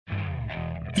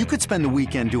You could spend the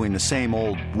weekend doing the same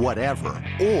old whatever,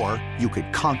 or you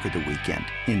could conquer the weekend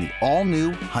in the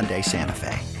all-new Hyundai Santa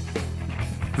Fe.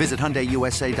 Visit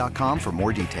HyundaiUSA.com for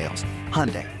more details.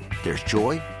 Hyundai, there's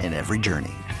joy in every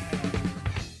journey.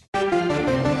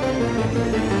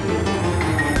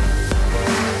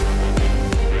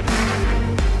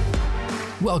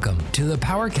 Welcome to the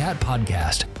PowerCat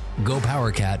Podcast,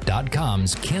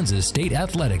 GoPowerCat.com's Kansas State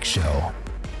Athletics Show.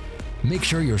 Make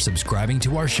sure you're subscribing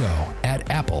to our show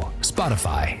at Apple,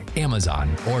 Spotify,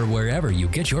 Amazon, or wherever you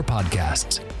get your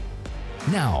podcasts.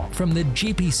 Now, from the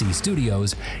GPC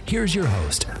studios, here's your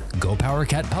host,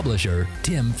 GoPowerCat publisher,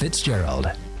 Tim Fitzgerald.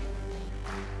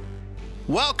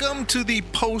 Welcome to the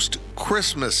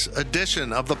post-Christmas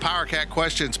edition of the PowerCat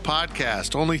Questions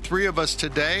podcast. Only three of us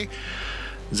today.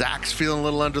 Zach's feeling a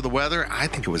little under the weather. I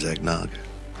think it was eggnog.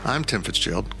 I'm Tim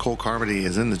Fitzgerald. Cole Carmody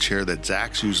is in the chair that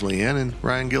Zach's usually in, and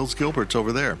Ryan Gilbert's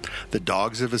over there. The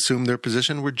dogs have assumed their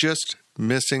position. We're just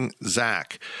missing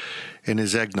Zach and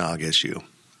his eggnog issue.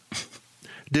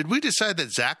 Did we decide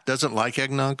that Zach doesn't like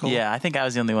eggnog, Cole? Yeah, I think I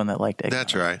was the only one that liked eggnog.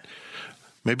 That's right.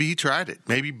 Maybe he tried it.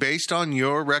 Maybe based on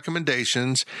your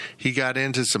recommendations, he got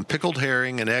into some pickled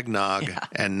herring and eggnog,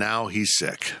 and now he's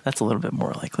sick. That's a little bit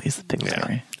more likely. It's the pickled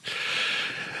herring.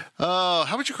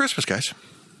 How was your Christmas, guys?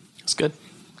 It's good.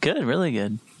 Good, really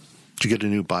good. Did you get a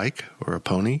new bike or a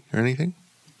pony or anything?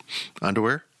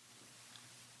 Underwear?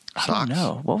 Socks? I don't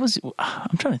know. What was?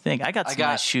 I'm trying to think. I got some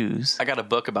nice shoes. I got a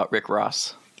book about Rick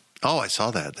Ross. Oh, I saw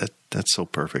that. That's so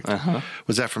perfect.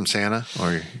 Was that from Santa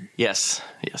or? Yes.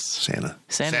 Santa.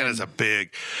 Santa's a big.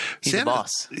 He's Santa, a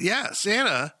boss. Yeah,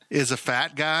 Santa is a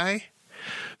fat guy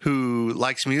who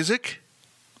likes music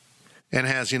and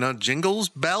has jingles,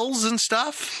 bells, and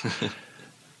stuff.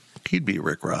 He'd be a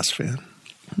Rick Ross fan.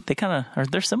 They kind of are.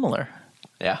 They're similar.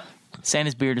 Yeah.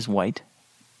 Santa's beard is white.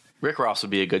 Rick Ross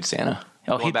would be a good Santa.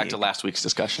 Going back to last week's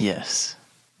discussion. Yes.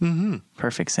 Mm-hmm.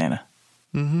 Perfect Santa.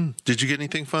 Mm-hmm. Did you get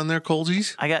anything fun there,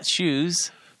 Colesies? I got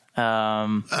shoes.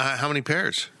 How many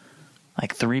pairs?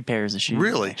 Like 3 pairs of shoes.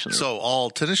 Really? Actually. So all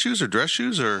tennis shoes or dress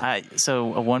shoes or?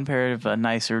 One pair of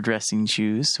nicer dressing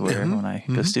shoes to wear when I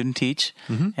go student teach,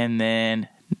 and then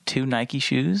 2 Nike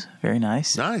shoes. Very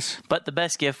nice. Nice. But the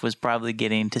best gift was probably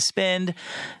getting to spend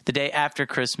the day after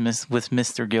Christmas with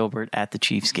Mr. Gilbert at the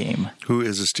Chiefs game. Who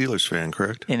is a Steelers fan,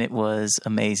 correct? And it was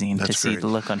amazing to see the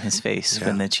look on his face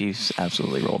when the Chiefs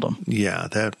absolutely rolled him. Yeah,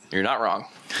 that. You're not wrong.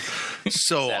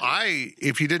 So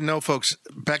if you didn't know, folks,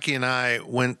 Becky and I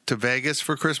went to Vegas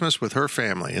for Christmas with her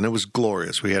family, and it was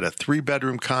glorious. We had a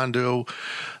 3-bedroom condo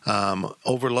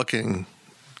overlooking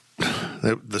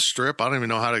the Strip. I don't even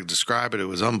know how to describe it. It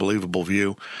was an unbelievable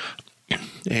view.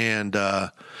 And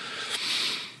I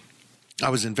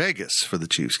was in Vegas for the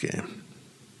Chiefs game.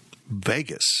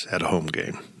 Vegas had a home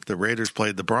game. The Raiders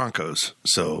played the Broncos,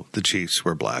 so the Chiefs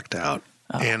were blacked out.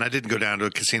 And I didn't go down to a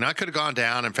casino. I could have gone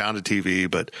down and found a TV,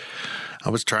 but I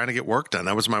was trying to get work done.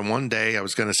 That was my one day. I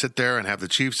was going to sit there and have the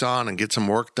Chiefs on and get some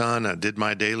work done. I did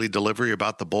my daily delivery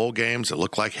about the bowl games. It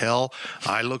looked like hell.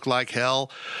 I looked like hell,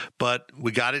 but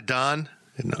we got it done.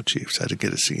 And no Chiefs. I didn't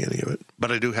get to see any of it,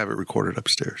 but I do have it recorded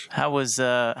upstairs. How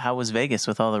was Vegas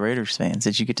with all the Raiders fans?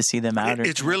 Did you get to see them out?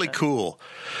 It's really cool.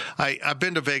 I've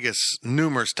been to Vegas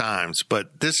numerous times,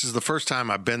 but this is the first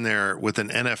time I've been there with an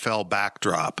NFL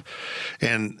backdrop.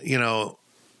 And,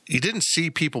 you didn't see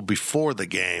people before the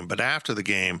game, but after the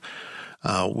game,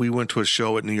 we went to a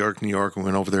show at New York, and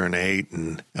went over there and ate.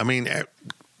 And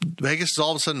Vegas is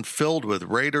all of a sudden filled with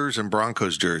Raiders and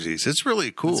Broncos jerseys. It's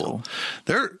really cool.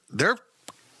 They're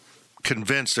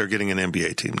convinced they're getting an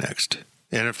NBA team next.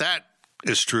 And if that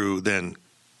is true, then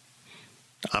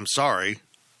I'm sorry,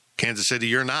 Kansas City,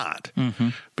 you're not.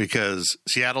 Because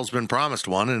Seattle's been promised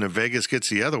one, and if Vegas gets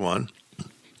the other one,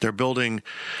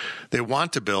 they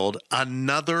want to build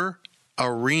another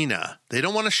arena. They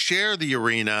don't want to share the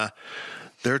arena.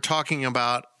 They're talking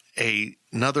about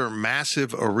another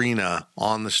massive arena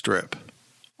on the Strip,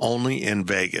 only in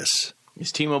Vegas.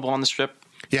 Is T-Mobile on the Strip?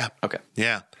 Yeah. Okay.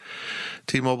 Yeah.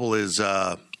 T-Mobile is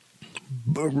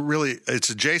really, it's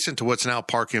adjacent to what's now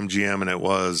Park MGM, and it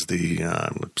was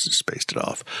spaced it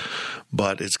off,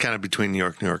 but it's kind of between New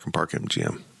York, and Park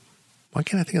MGM. Why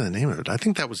can't I think of the name of it? I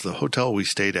think that was the hotel we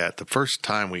stayed at the first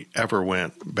time we ever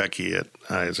went, Becky and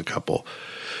I as a couple.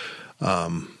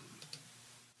 Oh,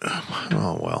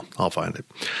 well, I'll find it.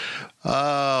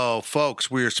 Oh, folks,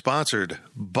 we are sponsored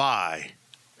by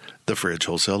the Fridge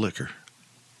Wholesale Liquor.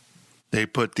 They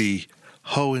put the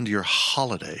hoe into your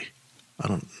holiday. I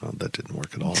don't know. That didn't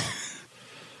work at all.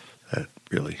 That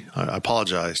really, I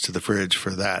apologize to the Fridge for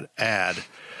that ad.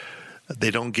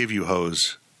 They don't give you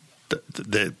hose.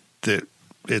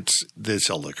 they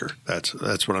sell liquor.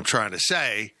 That's what I'm trying to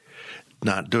say.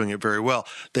 Not doing it very well.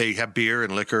 They have beer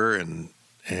and liquor and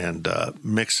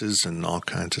mixes and all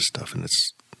kinds of stuff, and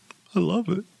I love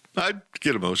it. I'd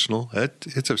get emotional.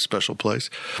 It's a special place.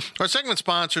 Our segment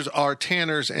sponsors are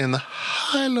Tanner's and the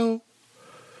High-Low.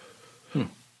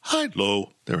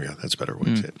 High-Low. There we go. That's a better way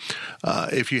to say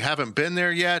it. If you haven't been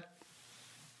there yet,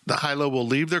 the High-Low will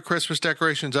leave their Christmas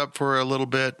decorations up for a little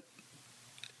bit,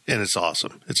 and it's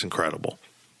awesome. It's incredible.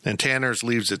 And Tanner's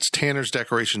leaves its Tanner's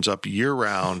decorations up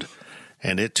year-round,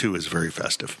 and it, too, is very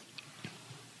festive.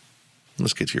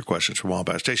 Let's get to your questions from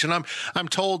Wabash Station. I'm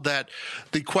told that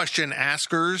the question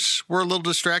askers were a little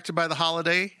distracted by the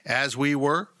holiday, as we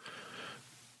were,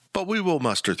 but we will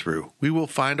muster through. We will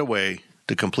find a way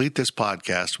to complete this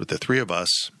podcast with the three of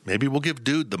us. Maybe we'll give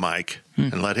Dude the mic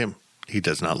and let him. He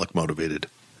does not look motivated.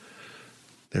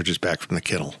 They're just back from the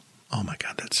kennel. Oh, my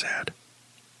God, that's sad.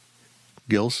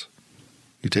 Gills,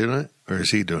 you doing it, or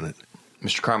is he doing it?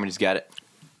 Mr. Carmody's got it.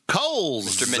 Coles!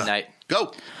 Mr. Midnight.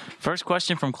 Go! First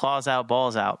question from Claws Out,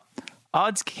 Balls Out.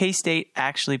 Odds K-State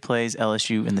actually plays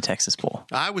LSU in the Texas Bowl.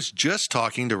 I was just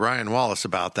talking to Ryan Wallace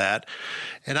about that,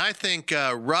 and I think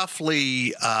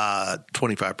roughly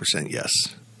 25% yes.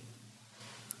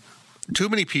 Too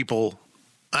many people.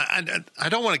 I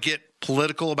don't want to get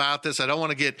political about this. I don't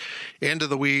want to get into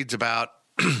the weeds about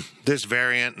this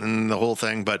variant and the whole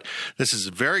thing, but this is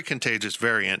a very contagious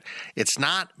variant. It's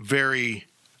not very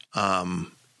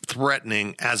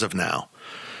threatening as of now.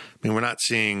 I mean, we're not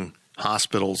seeing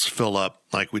hospitals fill up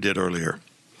like we did earlier.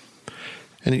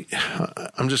 And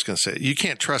I'm just going to say, you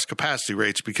can't trust capacity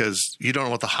rates because you don't know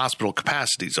what the hospital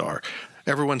capacities are.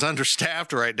 Everyone's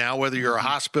understaffed right now, whether you're a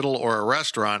hospital or a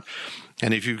restaurant.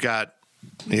 And if you've got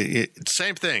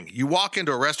same thing, you walk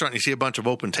into a restaurant and you see a bunch of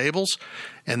open tables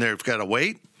and they've got to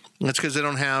wait. That's because they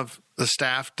don't have the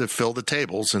staff to fill the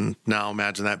tables. And now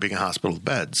imagine that being a hospital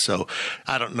bed. So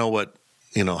I don't know what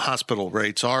hospital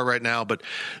rates are right now, but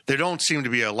there don't seem to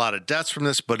be a lot of deaths from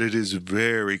this, but it is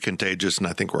very contagious, and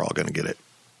I think we're all going to get it,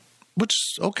 which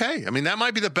is okay. I mean, that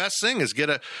might be the best thing is get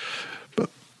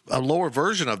a lower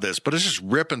version of this, but it's just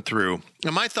ripping through.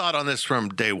 And my thought on this from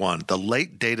day one, the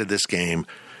late date of this game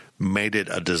made it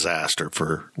a disaster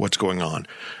for what's going on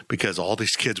because all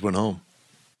these kids went home.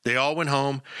 They all went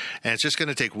home, and it's just going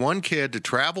to take one kid to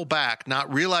travel back,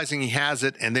 not realizing he has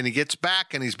it, and then he gets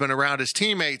back, and he's been around his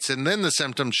teammates, and then the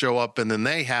symptoms show up, and then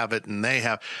they have it, and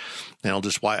I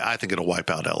think it'll wipe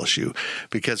out LSU.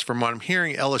 Because from what I'm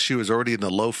hearing, LSU is already in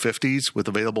the low 50s with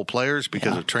available players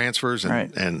because of transfers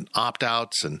and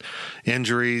opt-outs and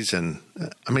injuries. And,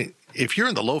 I mean, if you're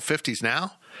in the low 50s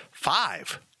now,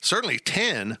 5, certainly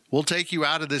 10 will take you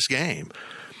out of this game.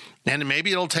 And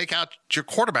maybe it'll take out your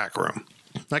quarterback room.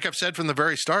 Like I've said from the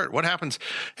very start, what happens?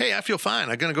 Hey, I feel fine.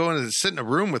 I'm going to go in and sit in a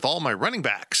room with all my running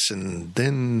backs. And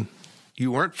then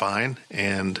you weren't fine.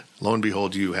 And lo and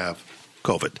behold, you have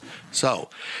COVID. So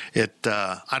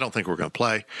I don't think we're going to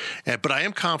play. But I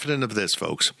am confident of this,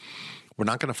 folks. We're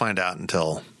not going to find out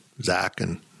until Zach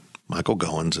and Michael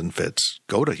Goins and Fitz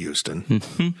go to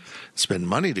Houston, spend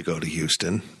money to go to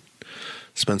Houston,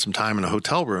 spend some time in a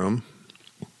hotel room,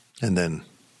 and then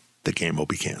the game will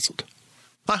be canceled.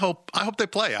 I hope they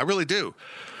play. I really do.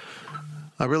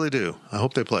 I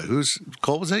hope they play.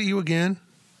 Cole, was that you again?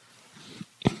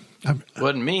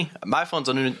 Wasn't me. My phone's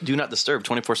on Do Not Disturb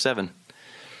 24/7.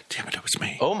 Damn it, it was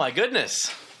me. Oh, my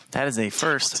goodness. That is a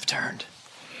first. Have turned.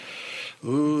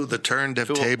 Ooh, the turned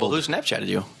have tabled. Well, who Snapchatted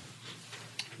you?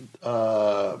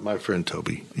 My friend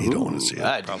Toby. You don't want to see it.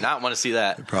 I do not want to see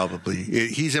that. Probably.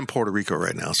 He's in Puerto Rico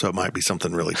right now, so it might be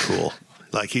something really cool.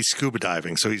 Like he's scuba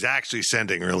diving, so he's actually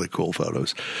sending really cool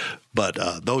photos.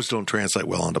 But those don't translate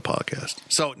well onto podcast.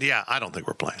 So, yeah, I don't think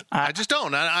we're playing. I just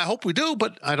don't. I hope we do,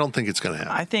 but I don't think it's going to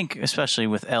happen. I think especially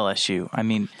with LSU, I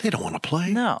mean. They don't want to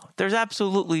play. No. There's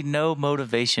absolutely no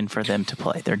motivation for them to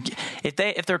play.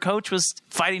 If their coach was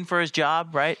fighting for his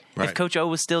job, right? If Coach O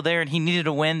was still there and he needed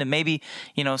a win to maybe,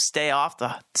 stay off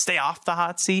the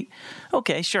hot seat,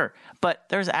 okay, sure. But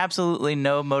there's absolutely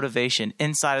no motivation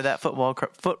inside of that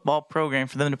football program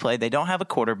for them to play. They don't have a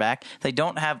quarterback. They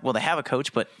have a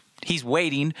coach, but he's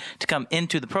waiting to come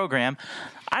into the program.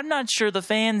 I'm not sure the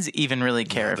fans even really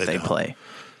care if they play.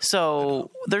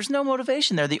 So there's no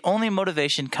motivation there. The only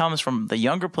motivation comes from the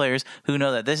younger players who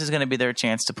know that this is going to be their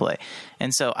chance to play.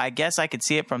 And so I guess I could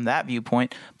see it from that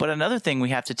viewpoint. But another thing we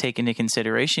have to take into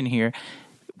consideration here,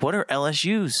 what are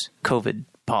LSU's COVID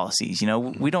policies?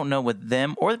 We don't know what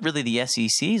them or really the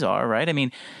SEC's are, right? I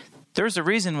mean, there's a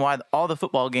reason why I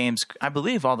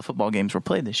believe all the football games were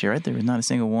played this year, right? There was not a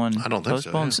single one I don't think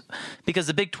postponed. So, yeah. Because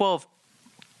the Big 12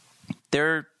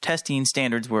 their testing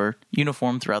standards were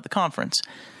uniform throughout the conference.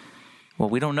 Well,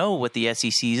 we don't know what the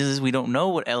SEC's is. We don't know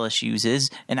what LSU's is.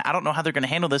 And I don't know how they're going to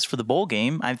handle this for the bowl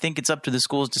game. I think it's up to the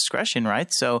school's discretion, right?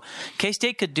 So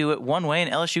K-State could do it one way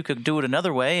and LSU could do it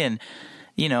another way. And,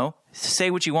 say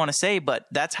what you want to say, but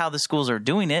that's how the schools are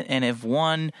doing it. And if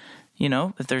one,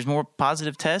 if there's more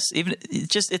positive tests,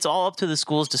 it's all up to the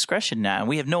school's discretion now.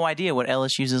 We have no idea what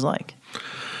LSU's is like.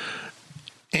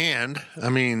 And, I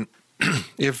mean,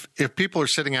 if people are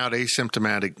sitting out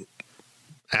asymptomatic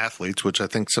athletes, which I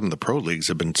think some of the pro leagues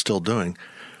have been still doing,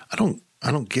 I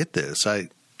don't get this.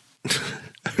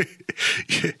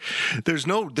 There's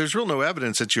real no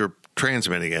evidence that you're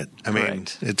transmitting it. I mean,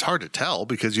 right. It's hard to tell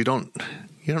because you don't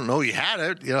know you had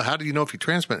it. How do you know if you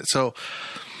transmit it? So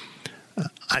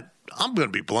I'm going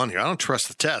to be blunt here. I don't trust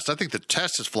the test. I think the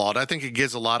test is flawed. I think it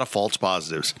gives a lot of false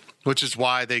positives, which is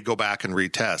why they go back and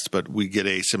retest. But we get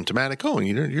asymptomatic. Oh,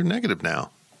 you're negative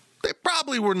now. They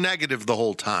probably were negative the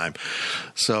whole time.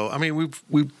 So, I mean,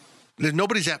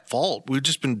 nobody's at fault. We've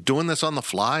just been doing this on the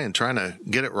fly and trying to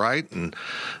get it right. And,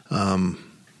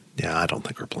 I don't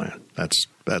think we're playing.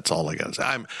 That's all I got to say.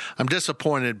 I'm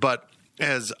disappointed, but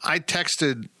as I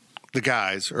texted the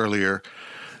guys earlier,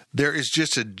 there is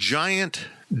just a giant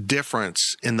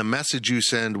difference in the message you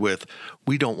send with,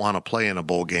 we don't want to play in a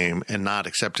bowl game, and not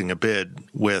accepting a bid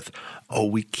with, oh,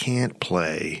 we can't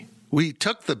play. We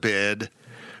took the bid.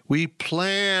 We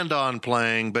planned on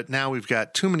playing, but now we've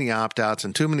got too many opt-outs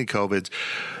and too many COVID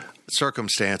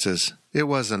circumstances. It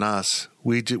wasn't us.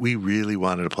 We really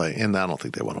wanted to play, and I don't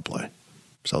think they want to play.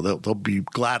 So they'll be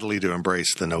gladly to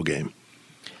embrace the no game.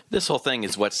 This whole thing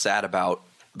is what's sad about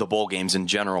the bowl games in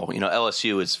general.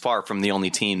 LSU is far from the only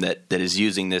team that is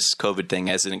using this COVID thing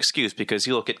as an excuse, because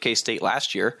you look at K-State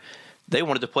last year, they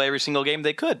wanted to play every single game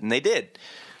they could, and they did.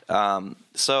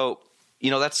 So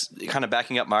that's kind of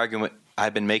backing up my argument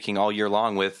I've been making all year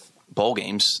long with bowl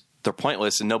games. They're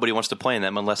pointless, and nobody wants to play in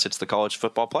them unless it's the college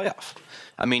football playoff.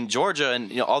 I mean, Georgia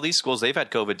and all these schools, they've had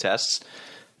COVID tests.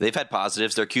 They've had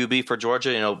positives. Their QB for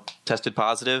Georgia, tested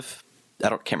positive.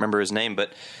 Can't remember his name,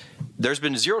 but there's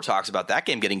been zero talks about that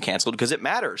game getting canceled because it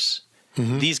matters.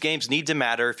 Mm-hmm. These games need to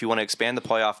matter if you want to expand the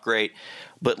playoff, great.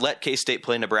 But let K-State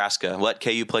play Nebraska. Let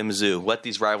KU play Mizzou. Let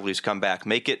these rivalries come back.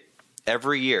 Make it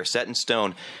every year, set in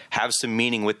stone, have some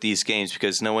meaning with these games,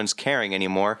 because no one's caring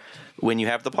anymore when you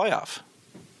have the playoff.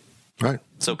 Right.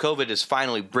 So COVID is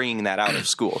finally bringing that out of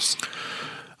schools.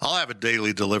 I'll have a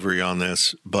daily delivery on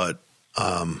this, but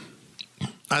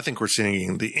I think we're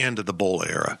seeing the end of the bowl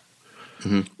era.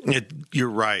 Mm-hmm.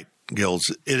 You're right, Gills.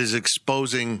 It is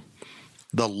exposing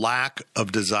the lack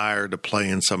of desire to play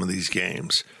in some of these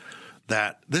games.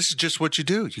 That this is just what you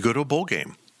do. You go to a bowl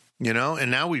game. And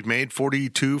now we've made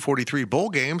 42, 43 bowl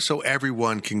games, so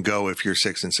everyone can go if you're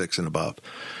 6-6 and above.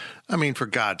 I mean, for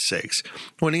God's sakes,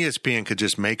 when ESPN could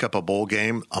just make up a bowl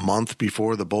game a month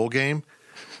before the bowl game,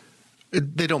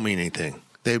 they don't mean anything.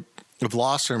 They've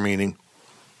lost their meaning.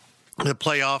 The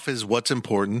playoff is what's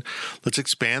important. Let's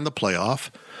expand the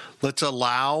playoff. Let's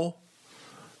allow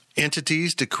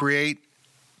entities to create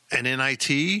an NIT,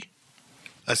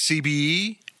 a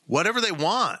CBE, whatever they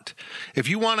want. If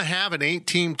you want to have an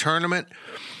 8-team tournament,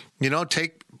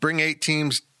 bring 8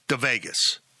 teams to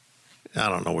Vegas. I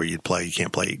don't know where you'd play. You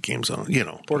can't play 8 games on,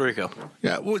 Puerto Rico.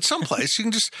 Yeah, well, someplace. You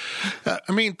can just,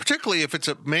 particularly if it's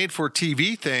a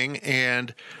made-for-TV thing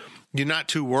and you're not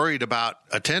too worried about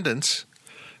attendance,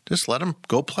 just let them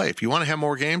go play. If you want to have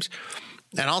more games,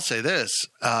 and I'll say this,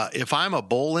 if I'm a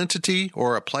bowl entity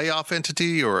or a playoff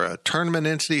entity or a tournament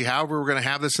entity, however we're going to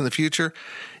have this in the future,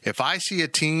 if I see a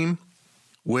team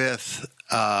with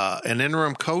an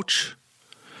interim coach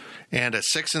and a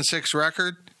 6-6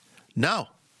 record, no,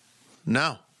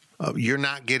 you're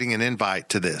not getting an invite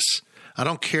to this. I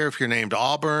don't care if you're named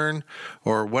Auburn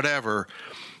or whatever.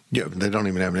 They don't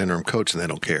even have an interim coach and they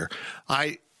don't care.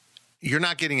 You're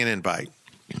not getting an invite.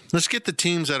 Let's get the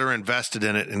teams that are invested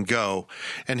in it and go.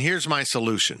 And here's my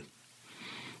solution.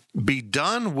 Be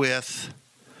done with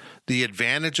the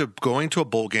advantage of going to a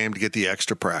bowl game to get the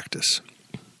extra practice.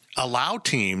 Allow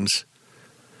teams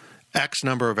X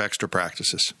number of extra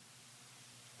practices.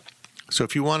 So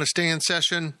if you want to stay in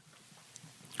session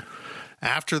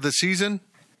after the season,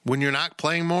 when you're not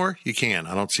playing more, you can.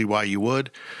 I don't see why you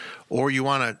would. Or you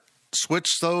want to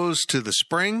switch those to the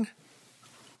spring,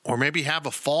 or maybe have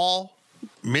a fall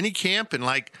mini camp, and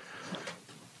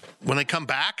when they come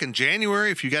back in January,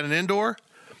 if you got an indoor,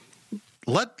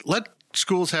 let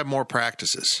schools have more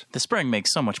practices. The spring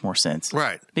makes so much more sense.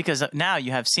 Right. Because now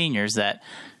you have seniors that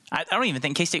I don't even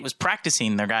think K-State was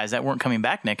practicing their guys that weren't coming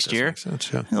back next year. Makes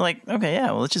sense,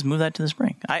 yeah. Let's just move that to the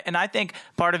spring. I think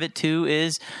part of it too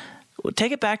is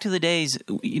Take it back to the days,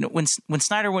 when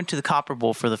Snyder went to the Copper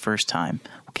Bowl for the first time.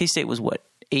 K-State was what?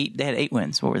 8? They had 8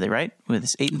 wins. What were they, right? Was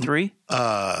this 8-3?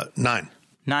 9.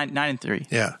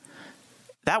 9-3. Yeah.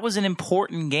 That was an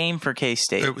important game for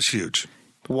K-State. It was huge.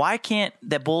 Why can't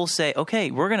the Bulls say,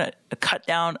 okay, we're going to cut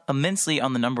down immensely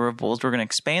on the number of bowls. We're going to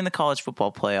expand the college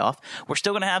football playoff. We're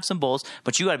still going to have some bowls,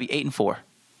 but you got to be 8-4.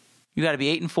 You got to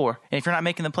be 8-4. And if you're not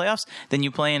making the playoffs, then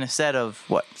you play in a set of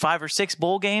 5 or 6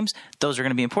 bowl games. Those are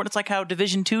going to be important. It's like how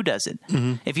Division II does it.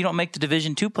 Mm-hmm. If you don't make the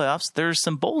Division II playoffs, there's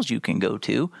some bowls you can go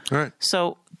to. Right.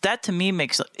 So that to me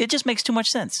makes too much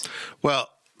sense. Well,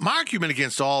 my argument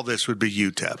against all this would be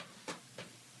UTEP.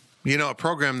 A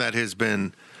program that has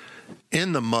been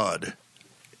in the mud,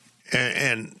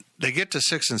 and they get to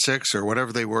 6-6 or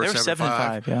whatever they were. They were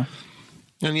 7-5, yeah.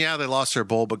 And yeah, they lost their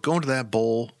bowl, but going to that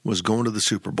bowl was going to the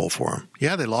Super Bowl for them.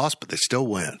 Yeah, they lost, but they still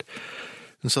went.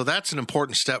 And so that's an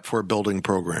important step for a building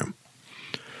program.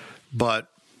 But,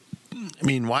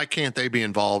 why can't they be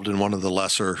involved in one of the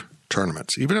lesser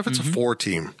tournaments, even if it's a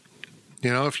 4-team?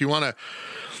 If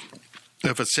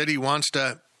a city wants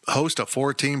to host a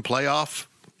 4-team playoff,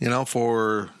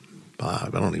 for, I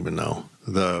don't even know,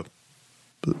 the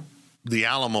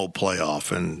Alamo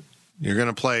playoff, and you're going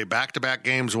to play back-to-back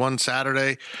games one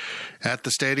Saturday at the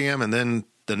stadium, and then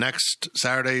the next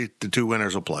Saturday the 2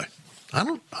 winners will play. I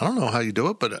don't know how you do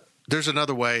it, but there's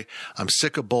another way. I'm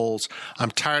sick of bowls. I'm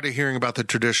tired of hearing about the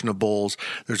tradition of bowls.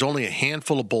 There's only a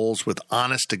handful of bowls with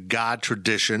honest-to-God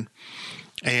tradition,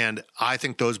 and I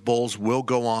think those bowls will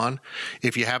go on.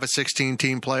 If you have a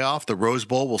 16-team playoff, the Rose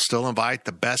Bowl will still invite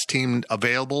the best team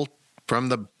available from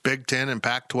the Big Ten and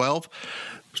Pac-12.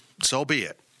 So be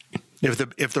it.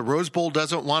 If the Rose Bowl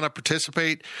doesn't want to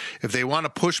participate, if they want to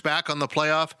push back on the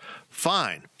playoff,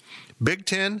 fine. Big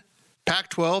Ten,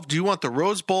 Pac-12, do you want the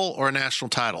Rose Bowl or a national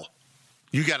title?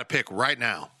 You got to pick right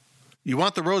now. You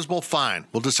want the Rose Bowl? Fine.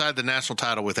 We'll decide the national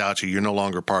title without you. You're no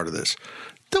longer part of this.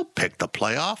 They'll pick the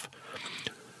playoff.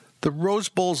 The Rose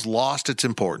Bowl's lost its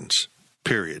importance,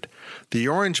 period. The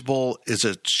Orange Bowl is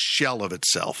a shell of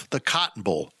itself. The Cotton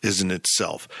Bowl isn't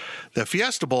itself. The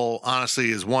Fiesta Bowl,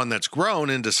 honestly, is one that's grown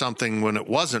into something when it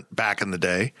wasn't back in the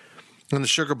day. And the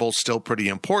Sugar Bowl's still pretty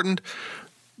important.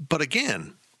 But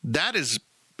again, that is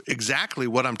exactly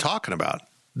what I'm talking about.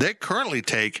 They currently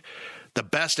take the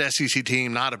best SEC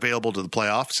team not available to the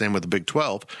playoff, same with the Big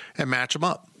 12, and match them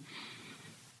up.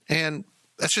 And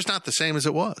that's just not the same as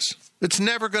it was. It's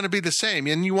never going to be the same.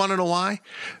 And you want to know why?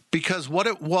 Because what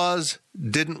it was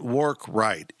didn't work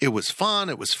right. It was fun.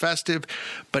 It was festive.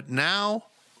 But now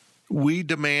we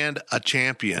demand a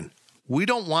champion. We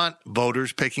don't want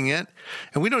voters picking it.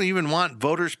 And we don't even want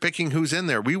voters picking who's in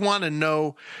there. We want to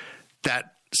know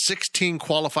that 16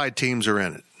 qualified teams are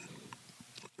in it.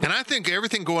 And I think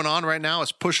everything going on right now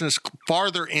is pushing us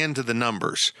farther into the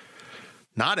numbers.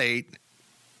 Not 8.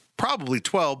 Probably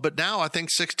 12, but now I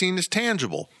think 16 is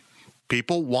tangible.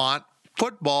 People want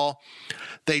football.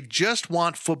 They just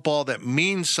want football that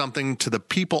means something to the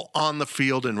people on the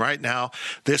field. And right now,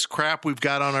 this crap we've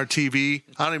got on our TV,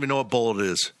 I don't even know what bowl it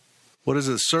is. What is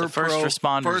it? First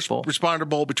Responder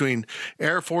Bowl between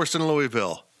Air Force and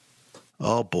Louisville.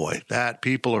 Oh, boy,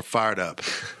 people are fired up.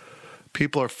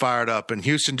 People are fired up. And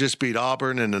Houston just beat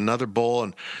Auburn in another bowl.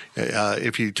 And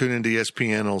if you tune into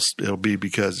ESPN, it'll be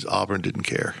because Auburn didn't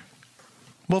care.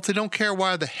 Well, if they don't care,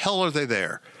 why the hell are they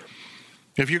there?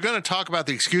 If you're going to talk about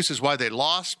the excuses why they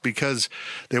lost because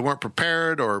they weren't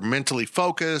prepared or mentally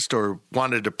focused or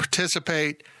wanted to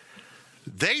participate,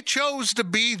 they chose to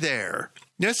be there.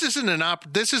 This isn't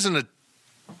a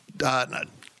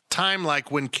time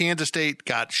like when Kansas State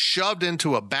got shoved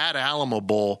into a bad Alamo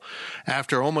Bowl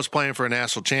after almost playing for a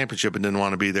national championship and didn't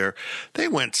want to be there. They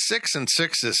went 6-6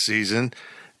 this season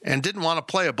and didn't want to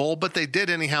play a bowl, but they did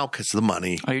anyhow because of the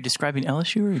money. Are you describing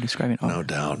LSU or are you describing Auburn? No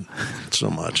doubt. So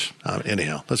much.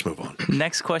 Anyhow, let's move on.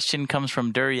 Next question comes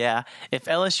from Durya. If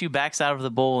LSU backs out of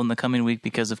the bowl in the coming week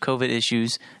because of COVID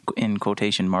issues, in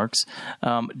quotation marks,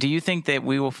 do you think that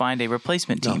we will find a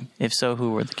replacement team? No. If so,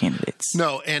 who are the candidates?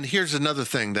 No, and here's another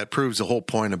thing that proves the whole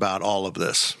point about all of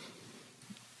this.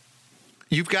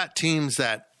 You've got teams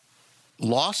that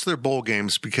lost their bowl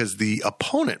games because the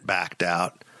opponent backed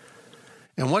out.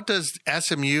 And what does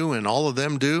SMU and all of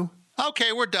them do?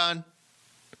 Okay, we're done.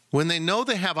 When they know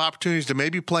they have opportunities to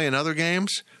maybe play in other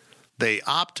games, they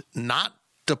opt not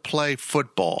to play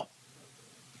football.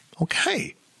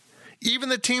 Okay. Even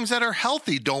the teams that are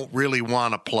healthy don't really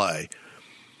want to play.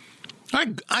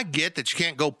 I get that you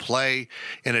can't go play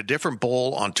in a different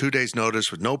bowl on 2 days' notice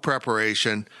with no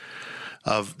preparation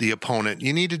of the opponent.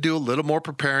 You need to do a little more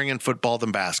preparing in football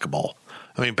than basketball.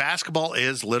 I mean, basketball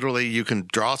is literally, you can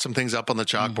draw some things up on the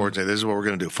chalkboard and say, this is what we're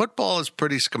going to do. Football is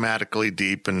pretty schematically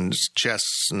deep and it's chess,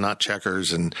 not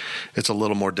checkers, and it's a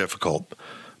little more difficult.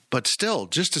 But still,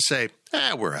 just to say,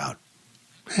 we're out.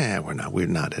 We're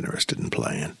not interested in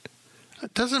playing.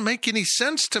 It doesn't make any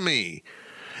sense to me.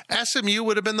 SMU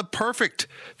would have been the perfect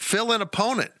fill-in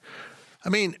opponent. I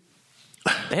mean,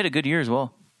 they had a good year as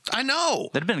well. I know.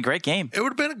 That'd have been a great game. It would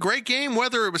have been a great game,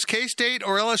 whether it was K-State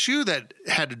or LSU that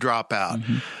had to drop out.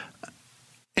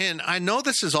 And I know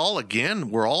this is all,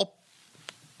 again, we're all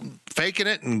faking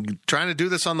it and trying to do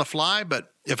this on the fly.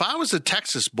 But if I was a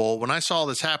Texas Bowl, when I saw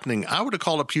this happening, I would have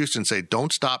called up Houston and say,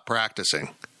 don't stop practicing.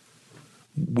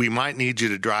 We might need you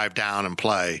to drive down and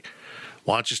play.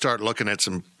 Why don't you start looking at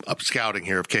some scouting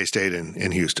here of K-State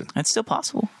in Houston? That's still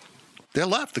possible. They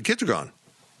left. The kids are gone.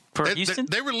 For Houston?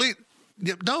 They released.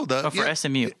 No, for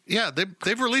SMU. Yeah,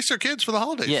 they've released their kids for the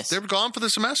holidays. Yes. They're gone for the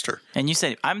semester. And you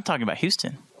said, I'm talking about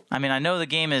Houston. I mean, I know the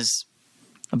game is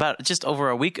about just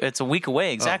over a week. It's a week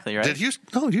away exactly, right? Did Houston?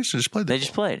 No, Houston just played. They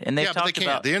just played. And they talked but they can't.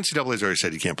 about. The NCAA's already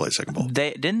said you can't play second bowl.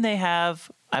 Didn't they have,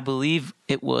 I believe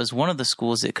it was one of the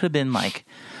schools, it could have been like,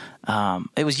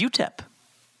 it was UTEP.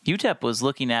 UTEP was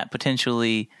looking at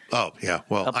potentially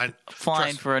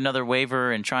flying for another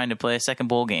waiver and trying to play a second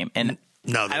bowl game. And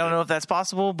I don't know if that's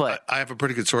possible, but I have a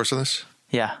pretty good source on this.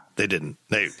 Yeah, they didn't.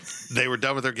 They were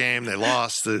done with their game. They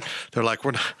lost. They're like,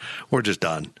 we're just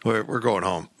done. We're going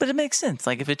home. But it makes sense.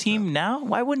 Like if a team now,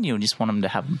 why wouldn't you just want them to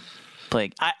have them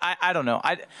play? I don't know.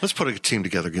 Let's put a team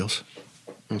together, Gills.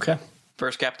 Okay,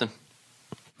 first captain.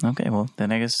 Okay, well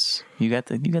then I guess you got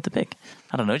the pick.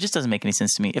 I don't know. It just doesn't make any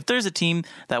sense to me. If there's a team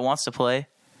that wants to play,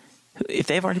 if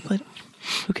they've already played,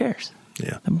 who cares?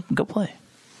 Yeah, go play.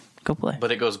 Go play.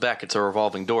 But it goes back. It's a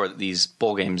revolving door that these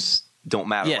bowl games don't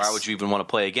matter. Yes. Why would you even want to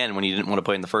play again when you didn't want to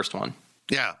play in the first one?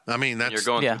 Yeah, I mean, you're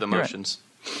going through the motions.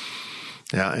 Right.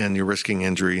 Yeah, and you're risking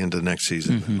injury into next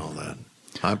season and all that.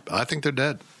 I think they're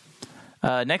dead.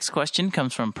 Next question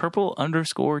comes from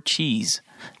Purple_Cheese.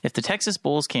 If the Texas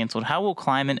Bowl is canceled, how will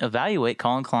Kleiman evaluate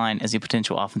Colin Klein as a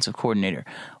potential offensive coordinator?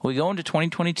 Will he go into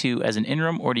 2022 as an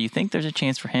interim, or do you think there's a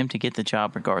chance for him to get the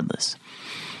job regardless?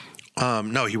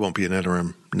 No, he won't be an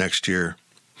interim next year.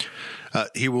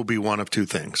 He will be one of two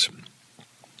things.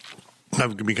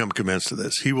 I've become convinced of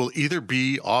this. He will either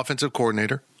be offensive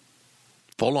coordinator,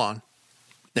 full on,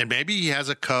 and maybe he has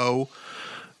a co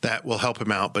that will help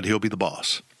him out, but he'll be the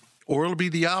boss. Or it'll be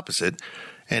the opposite,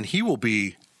 and he will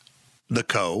be the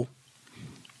co,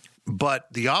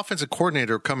 but the offensive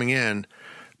coordinator coming in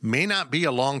may not be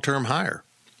a long-term hire.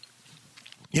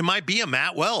 It might be a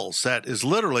Matt Wells that is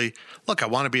literally, look, I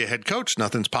want to be a head coach.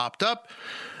 Nothing's popped up.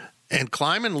 And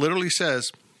Kleiman literally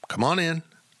says, come on in,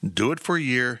 do it for a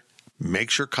year, make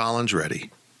sure Colin's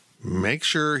ready. Make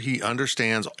sure he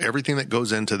understands everything that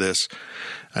goes into this.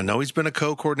 I know he's been a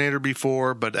co-coordinator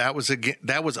before, but that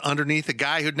was underneath a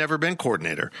guy who'd never been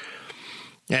coordinator.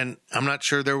 And I'm not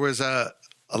sure there was a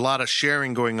lot of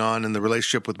sharing going on in the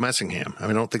relationship with Messingham.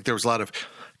 I don't think there was a lot of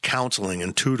counseling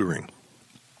and tutoring.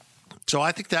 So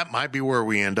I think that might be where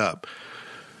we end up.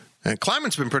 And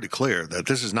Kleiman's been pretty clear that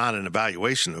this is not an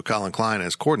evaluation of Colin Klein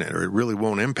as coordinator. It really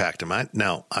won't impact him.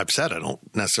 Now, I've said I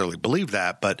don't necessarily believe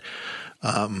that, but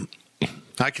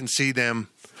I can see them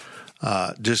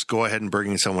just go ahead and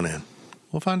bringing someone in.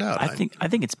 We'll find out. I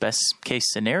think it's best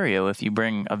case scenario if you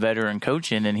bring a veteran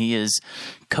coach in and he is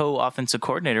co-offensive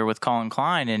coordinator with Colin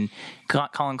Klein, and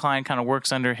Colin Klein kind of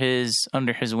works under his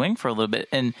wing for a little bit.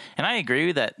 And I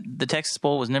agree that the Texas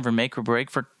Bowl was never make or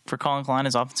break for Colin Klein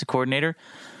as offensive coordinator.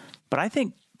 But I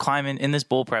think Kleiman in this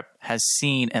bowl prep has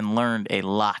seen and learned a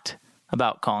lot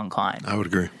about Colin Klein. I would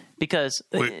agree. Because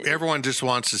everyone just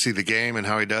wants to see the game and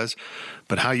how he does,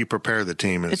 but how you prepare the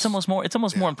team is it's almost more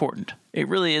important. It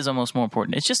really is almost more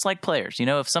important. It's just like players.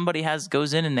 If somebody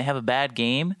goes in and they have a bad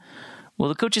game, well,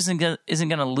 the coach isn't going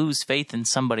to lose faith in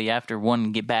somebody after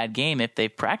one bad game if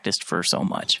they've practiced for so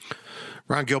much.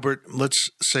 Ron Gilbert, let's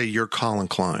say you're Colin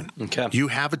Klein. Okay. You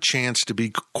have a chance to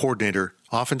be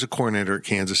offensive coordinator at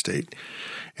Kansas State.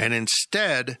 And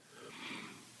instead,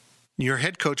 your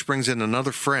head coach brings in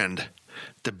another friend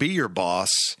to be your boss,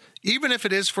 even if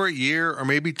it is for a year or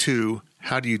maybe two.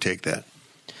 How do you take that?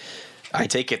 I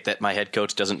take it that my head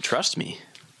coach doesn't trust me.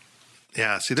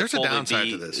 Yeah, see, there's a downside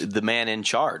to this. The man in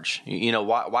charge.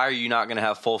 Why are you not going to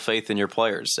have full faith in your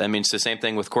players? I mean, it's the same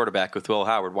thing with quarterback with Will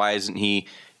Howard. Why isn't he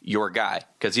your guy?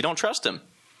 Because you don't trust him,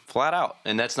 flat out.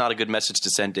 And that's not a good message to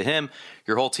send to him.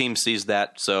 Your whole team sees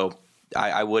that, so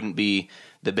I wouldn't be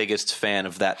the biggest fan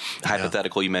of that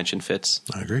hypothetical you mentioned, Fitz.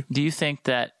 I agree. Do you think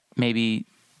that maybe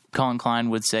Colin Klein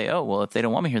would say, oh, well, if they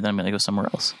don't want me here, then I'm going to go somewhere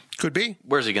else. Could be.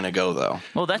 Where's he going to go, though?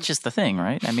 Well, that's just the thing,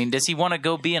 right? I mean, does he want to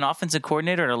go be an offensive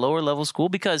coordinator at a lower level school?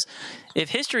 Because if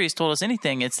history has told us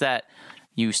anything, it's that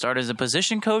you start as a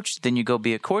position coach, then you go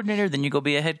be a coordinator, then you go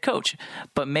be a head coach.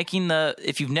 But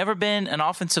if you've never been an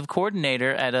offensive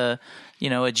coordinator at a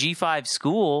G5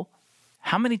 school,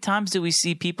 how many times do we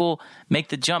see people make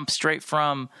the jump straight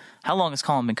from, how long has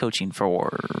Colin been coaching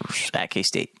for at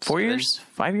K-State? 4 years?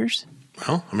 5 years?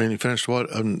 Well, I mean, he finished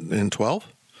what, in 12?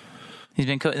 He's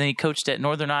been then he coached at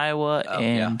Northern Iowa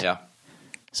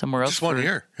somewhere else. Just 1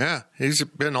 year. Yeah. He's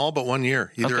been all but 1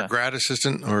 year, either a grad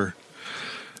assistant or.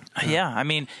 Yeah. I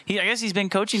mean, I guess he's been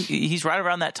coaching. He's right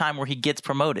around that time where he gets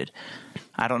promoted.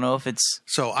 I don't know if it's.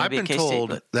 So I've been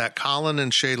told that Colin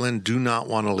and Shaylin do not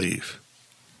want to leave.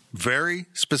 Very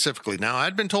specifically. Now,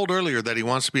 I'd been told earlier that he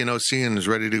wants to be an OC and is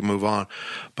ready to move on.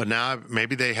 But now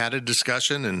maybe they had a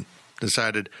discussion and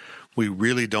decided we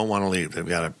really don't want to leave. They've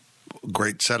got a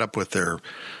great setup with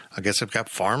I guess they've got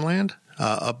farmland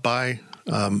up by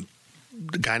a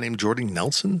guy named Jordy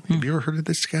Nelson. Have you ever heard of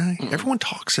this guy? Everyone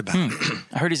talks about it.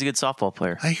 I heard he's a good softball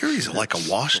player. I hear he's like a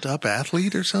washed up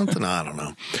athlete or something. I don't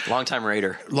know. Longtime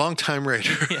Raider. Wow,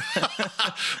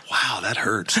 that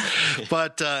hurts.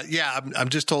 But I'm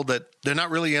just told that they're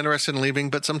not really interested in leaving,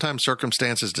 but sometimes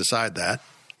circumstances decide that.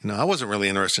 I wasn't really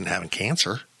interested in having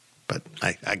cancer, but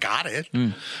I got it.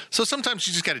 So sometimes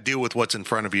you just got to deal with what's in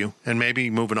front of you, and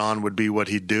maybe moving on would be what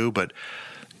he'd do, but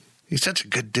he's such a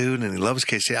good dude and he loves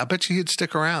KC. I bet you he'd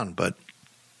stick around, but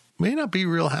may not be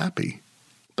real happy.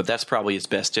 But that's probably his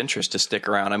best interest to stick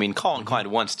around. I mean, Colin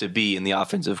Klein wants to be in the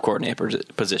offensive coordinator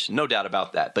position. No doubt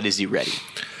about that. But is he ready?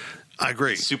 I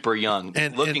agree. He's super young.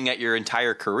 And looking at your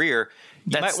entire career,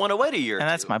 you might want to wait a year. And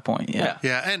that's my point. Yeah.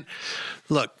 And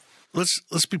look,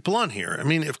 let's be blunt here. I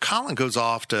mean, if Colin goes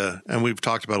off to, and we've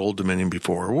talked about Old Dominion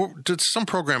before, to some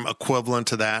program equivalent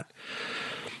to that,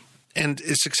 and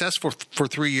is successful for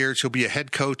 3 years, he'll be a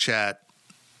head coach at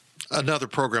another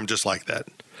program just like that.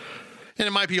 And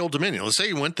it might be Old Dominion. Let's say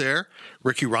he went there,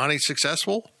 Ricky Ronnie's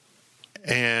successful,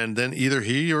 and then either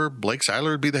he or Blake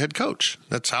Seiler would be the head coach.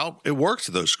 That's how it works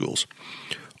at those schools.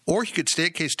 Or he could stay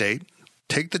at K-State,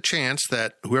 take the chance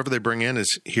that whoever they bring in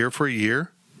is here for a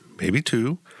year, maybe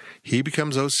 2. He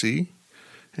becomes OC,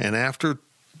 and after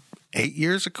 8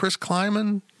 years of Chris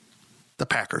Kleiman, the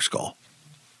Packers call.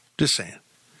 Just saying.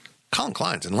 Colin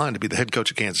Klein's in line to be the head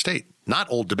coach of Kansas State,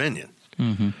 not Old Dominion.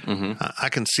 I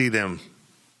can see them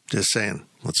just saying,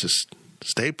 let's just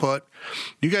stay put.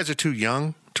 You guys are too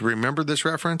young to remember this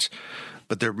reference,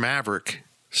 but they're Maverick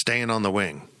staying on the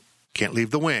wing. Can't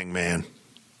leave the wing, man.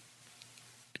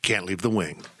 Can't leave the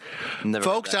wing.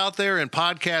 Folks out there in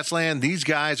podcast land, these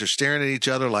guys are staring at each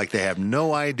other like they have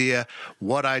no idea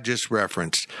what I just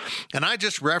referenced. And I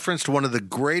just referenced one of the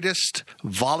greatest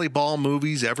volleyball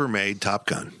movies ever made, Top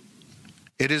Gun.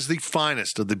 It is the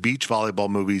finest of the beach volleyball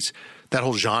movies, that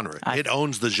whole genre. It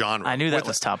owns the genre. I knew that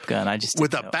was Top Gun. I just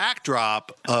with a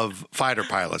backdrop of fighter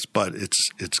pilots, but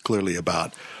it's clearly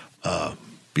about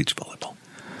beach volleyball.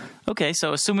 Okay,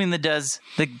 so assuming the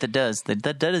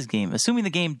game, assuming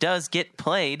the game does get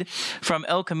played from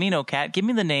El Camino, Cat, give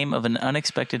me the name of an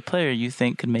unexpected player you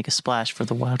think could make a splash for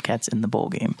the Wildcats in the bowl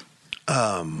game.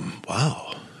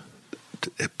 Wow.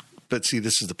 But see,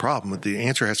 this is the problem. The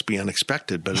answer has to be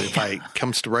unexpected. But if it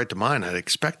comes to right to mind, I'd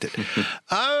expect it.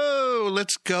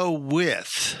 Let's go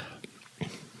with.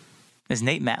 Is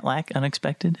Nate Matlack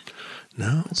unexpected?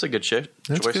 No. That's a good choice.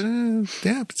 That's good.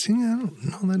 Yeah, but see, I don't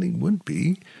know that he would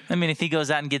be. I mean, if he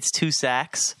goes out and gets 2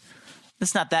 sacks,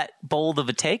 it's not that bold of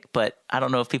a take, but I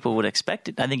don't know if people would expect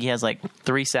it. I think he has like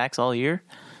 3 sacks all year,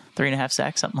 3.5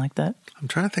 sacks, something like that. I'm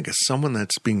trying to think of someone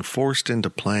that's being forced into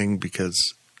playing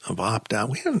because of opt-out.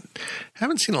 We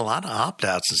haven't seen a lot of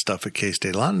opt-outs and stuff at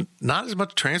K-State. Not as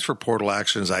much transfer portal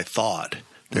action as I thought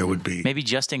there would be. Maybe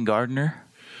Justin Gardner.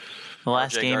 The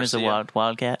last game is a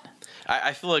Wildcat.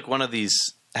 I feel like one of these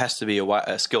has to be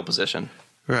a skill position.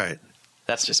 Right.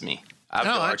 That's just me. I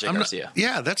would go RJ Garcia.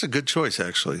 Yeah, that's a good choice,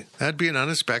 actually. That'd be an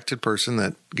unexpected person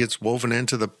that gets woven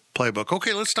into the playbook.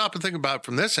 Okay, let's stop and think about it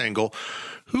from this angle.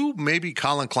 Who maybe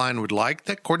Colin Klein would like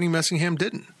that Courtney Messingham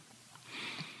didn't?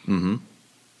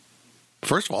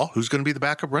 First of all, who's going to be the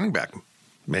backup running back?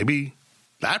 Maybe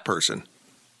that person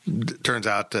turns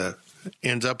out to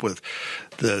ends up with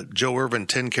the Joe Irvin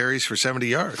 10 carries for 70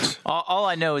 yards. All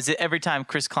I know is that every time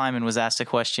Chris Kleiman was asked a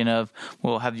question of,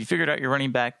 well, have you figured out your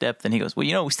running back depth? And he goes,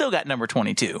 well, we still got number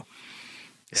 22.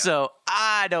 Yeah. So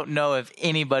I don't know if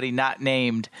anybody not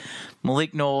named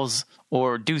Malik Knowles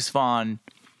or Deuce Vaughn,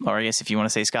 or I guess if you want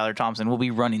to say Skylar Thompson, will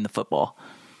be running the football.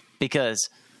 Because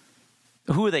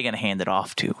who are they going to hand it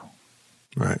off to?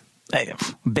 Right.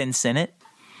 Ben Sinnott,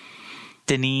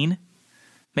 Deneen,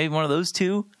 maybe one of those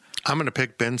two. I'm going to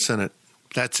pick Ben Sinnott.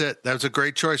 That's it. That was a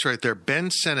great choice right there.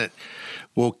 Ben Sinnott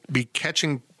will be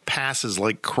catching passes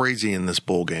like crazy in this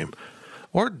bowl game.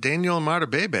 Or Daniel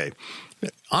Amadabebe.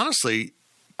 Honestly,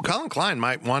 Colin Klein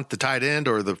might want the tight end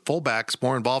or the fullbacks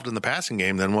more involved in the passing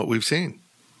game than what we've seen.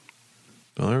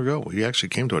 Well, there we go. We actually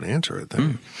came to an answer, I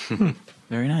think.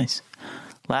 Very nice.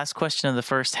 Last question of the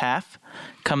first half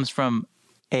comes from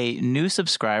a new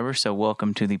subscriber, so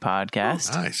welcome to the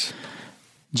podcast. Oh, nice.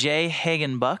 Jay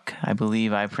Hagenbuck. I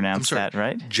believe I pronounced that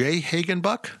right. Jay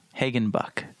Hagenbuck?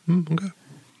 Hagenbuck. Okay.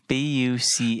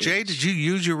 B-U-C. Jay, did you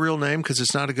use your real name? Because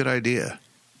it's not a good idea.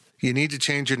 You need to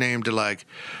change your name to like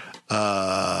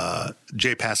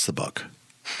Jay Pass the Buck.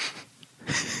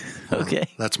 Okay.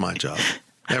 That's my job.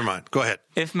 Never mind. Go ahead.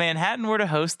 If Manhattan were to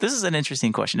host, this is an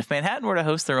interesting question. If Manhattan were to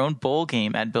host their own bowl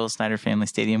game at Bill Snyder Family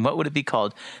Stadium, what would it be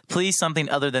called? Please, something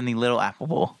other than the Little Apple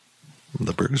Bowl.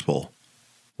 The Briggs Bowl.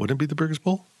 Wouldn't it be the Briggs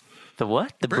Bowl? The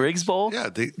what? The Briggs Bowl? Yeah.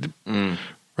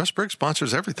 Russ Briggs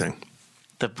sponsors everything.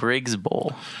 The Briggs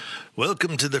Bowl.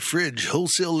 Welcome to the Fridge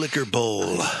Wholesale Liquor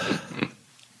Bowl.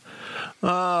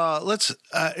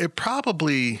 It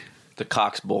probably... The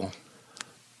Cox Bowl.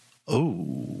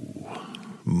 Oh,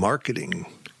 marketing.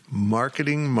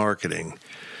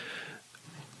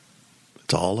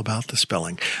 It's all about the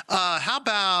spelling. How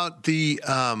about the,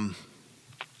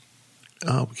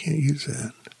 we can't use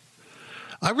that.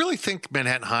 I really think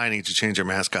Manhattan High needs to change their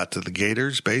mascot to the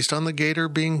Gators based on the gator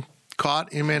being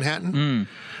caught in Manhattan.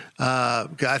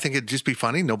 I think it'd just be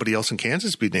funny. Nobody else in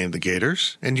Kansas be named the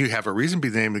Gators, and you have a reason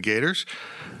to be named the Gators.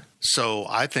 So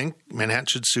I think Manhattan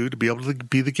should sue to be able to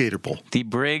be the Gator Bowl. The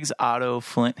Briggs Auto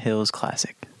Flint Hills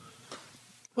Classic.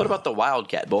 What about the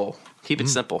Wildcat Bowl? Keep it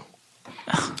simple.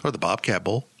 Or the Bobcat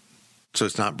Bowl. So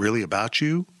it's not really about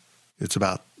you. It's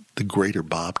about the greater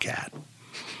Bobcat.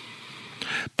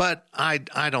 But I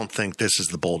don't think this is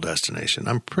the bowl destination.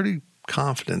 I'm pretty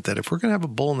confident that if we're going to have a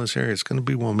bowl in this area, it's going to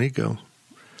be Wamego.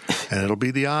 And it'll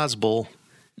be the Oz Bowl.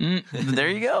 There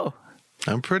you go.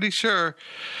 I'm pretty sure.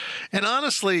 And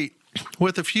honestly,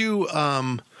 with a few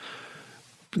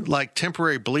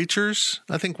temporary bleachers,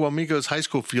 I think Wamego's high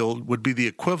school field would be the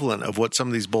equivalent of what some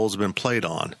of these bowls have been played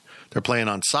on. They're playing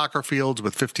on soccer fields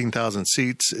with 15,000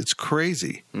 seats. It's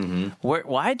crazy. Mm-hmm.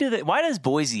 Why does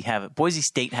Boise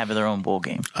State have their own bowl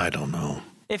game? I don't know.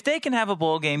 If they can have a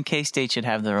bowl game, K-State should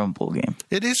have their own bowl game.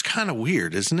 It is kind of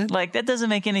weird, isn't it? Like, that doesn't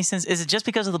make any sense. Is it just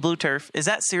because of the blue turf? Is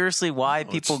that seriously why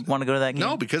people want to go to that game?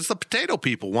 No, because the potato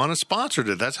people want to sponsor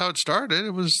it. That's how it started.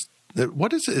 It was,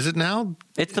 what is it? Is it now?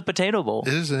 It's the Potato Bowl.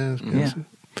 It is. Yeah.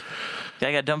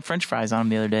 I got dumped French fries on them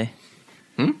the other day.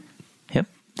 Yep.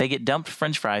 They get dumped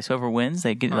French fries. Whoever wins,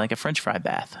 they get like a French fry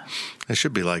bath. It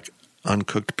should be like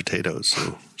uncooked potatoes,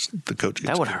 so the coach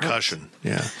gets a concussion.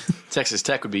 Yeah. Texas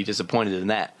Tech would be disappointed in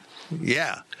that.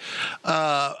 Yeah.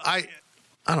 I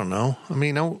don't know. I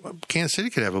mean, Kansas City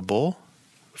could have a bowl.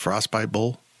 Frostbite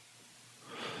Bowl.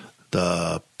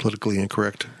 The politically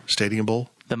incorrect Stadium Bowl.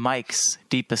 The Mike's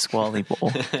Deep Pasquale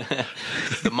Bowl.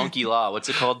 The Monkey Law. What's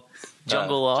it called?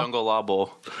 Jungle Law. Jungle Law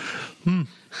Bowl.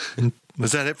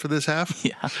 Was that it for this half?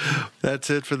 Yeah. That's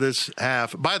it for this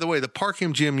half. By the way, the Park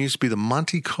MGM used to be the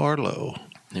Monte Carlo.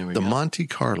 There we go. Monte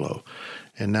Carlo.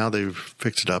 And now they've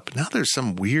fixed it up. Now there's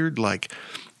some weird,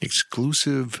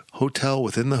 exclusive hotel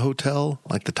within the hotel.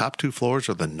 Like the top 2 floors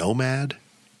are the Nomad.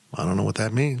 I don't know what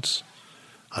that means.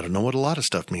 I don't know what a lot of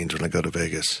stuff means when I go to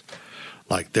Vegas.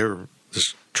 Like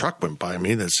this truck went by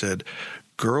me that said,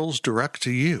 "Girls direct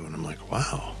to you." And I'm like,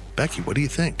 wow. Becky, what do you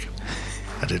think?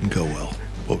 That didn't go well.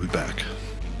 We'll be back.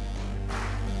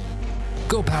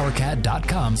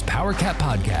 GoPowerCat.com's PowerCat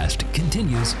podcast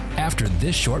continues after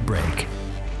this short break.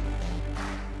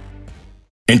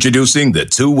 Introducing the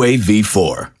Two-Way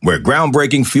V4, where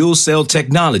groundbreaking fuel cell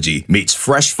technology meets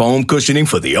fresh foam cushioning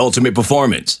for the ultimate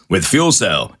performance. With Fuel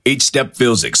Cell, each step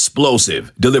feels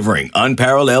explosive, delivering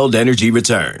unparalleled energy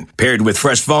return. Paired with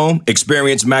fresh foam,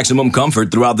 experience maximum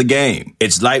comfort throughout the game.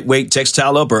 Its lightweight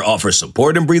textile upper offers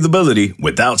support and breathability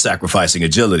without sacrificing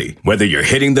agility. Whether you're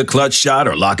hitting the clutch shot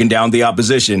or locking down the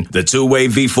opposition, the Two-Way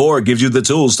V4 gives you the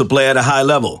tools to play at a high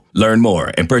level. Learn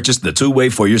more and purchase the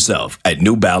Two-Way for yourself at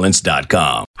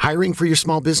NewBalance.com. Hiring for your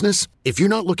small business? If you're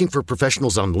not looking for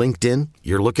professionals on LinkedIn,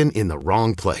 you're looking in the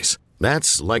wrong place.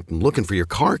 That's like looking for your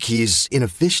car keys in a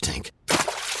fish tank.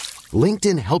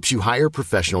 LinkedIn helps you hire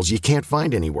professionals you can't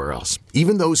find anywhere else,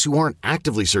 even those who aren't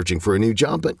actively searching for a new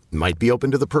job but might be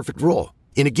open to the perfect role.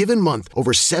 In a given month,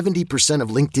 over 70% of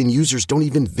LinkedIn users don't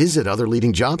even visit other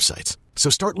leading job sites. So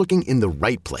start looking in the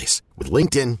right place. With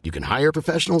LinkedIn, you can hire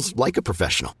professionals like a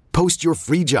professional. Post your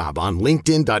free job on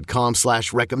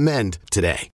linkedin.com/recommend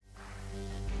today.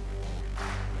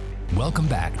 Welcome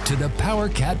back to the Power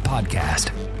Cat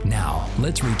Podcast. Now,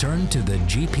 let's return to the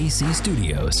GPC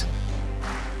studios.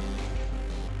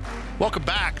 Welcome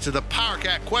back to the Power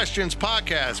Cat Questions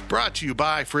Podcast, brought to you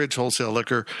by Fridge Wholesale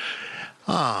Liquor.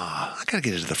 I got to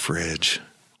get into the fridge.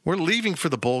 We're leaving for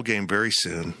the bowl game very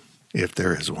soon, if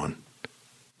there is one.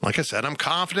 Like I said, I'm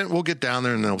confident we'll get down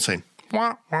there and they'll say,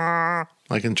 wah, wah,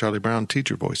 like in Charlie Brown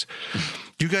teacher voice.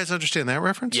 Do you guys understand that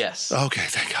reference? Yes. Okay,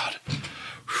 thank God.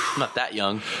 I'm not that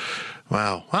young.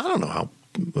 Wow. I don't know how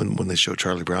when they show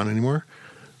Charlie Brown anymore.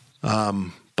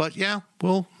 But yeah,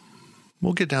 we'll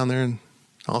get down there and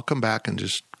I'll come back and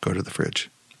just go to the fridge.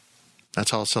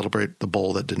 That's how I'll celebrate the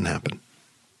bowl that didn't happen.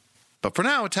 But for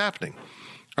now, it's happening.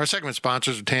 Our segment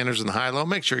sponsors are Tanner's and the High-Low.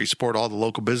 Make sure you support all the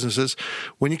local businesses.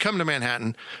 When you come to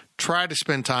Manhattan, try to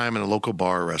spend time in a local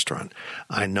bar or restaurant.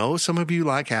 I know some of you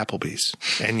like Applebee's,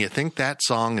 and you think that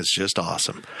song is just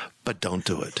awesome, but don't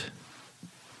do it.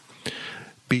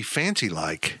 Be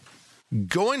fancy-like.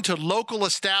 Going to local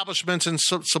establishments and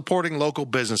supporting local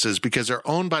businesses because they're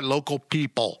owned by local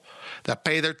people that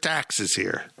pay their taxes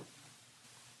here.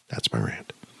 That's my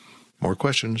rant. More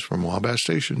questions from Wabash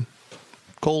Station.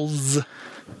 Coles.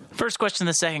 First question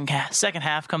of the second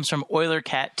half comes from Oiler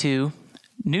Cat 2.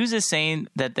 News is saying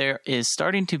that there is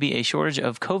starting to be a shortage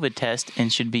of COVID tests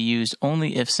and should be used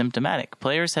only if symptomatic.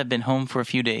 Players have been home for a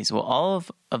few days. Will all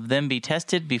of them be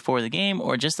tested before the game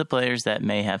or just the players that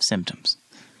may have symptoms?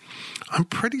 I'm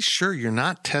pretty sure you're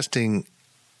not testing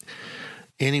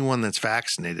anyone that's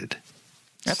vaccinated.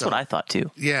 That's what I thought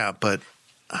too. Yeah, but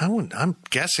I'm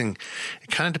guessing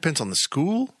it kind of depends on the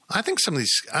school. I think some of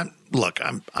these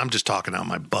I'm just talking out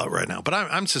my butt right now, but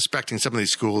I'm suspecting some of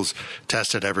these schools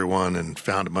tested everyone and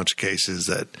found a bunch of cases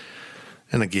that,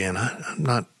 and again, I'm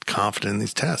not confident in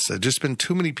these tests. There's just been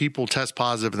too many people test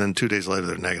positive and then 2 days later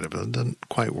they're negative. It doesn't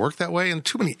quite work that way, and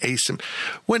too many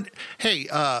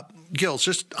Gills,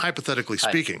 just hypothetically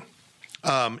speaking,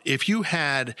 if you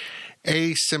had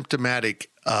asymptomatic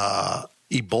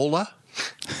Ebola,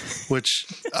 which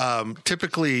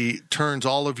typically turns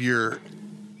all of your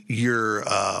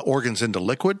organs into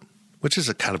liquid, which is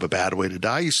a kind of a bad way to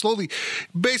die.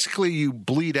 You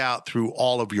bleed out through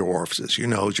all of your orifices, your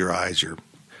nose, your eyes, you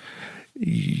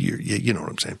know what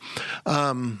I'm saying.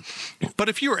 But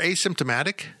if you are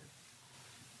asymptomatic,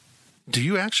 do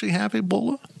you actually have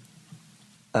Ebola?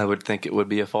 I would think it would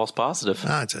be a false positive.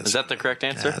 Is that the correct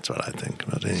answer? Yeah, that's what I think.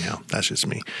 But anyhow, that's just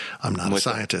me. I'm not a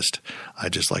scientist. I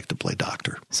just like to play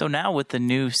doctor. So now with the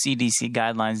new CDC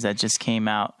guidelines that just came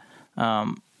out,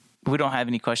 we don't have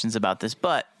any questions about this,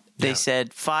 but they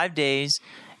said 5 days,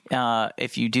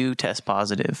 if you do test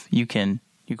positive, you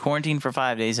quarantine for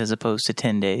 5 days as opposed to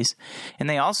 10 days. And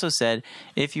they also said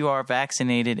if you are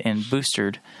vaccinated and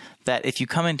boosted, that if you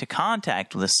come into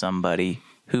contact with somebody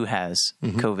who has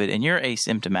COVID and you're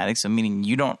asymptomatic, so meaning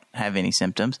you don't have any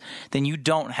symptoms, then you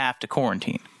don't have to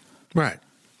quarantine. Right.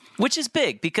 Which is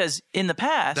big because in the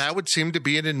past... That would seem to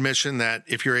be an admission that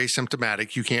if you're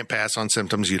asymptomatic, you can't pass on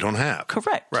symptoms you don't have.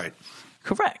 Correct. Right.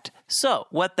 Correct. So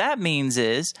what that means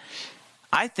is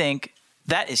I think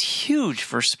that is huge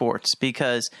for sports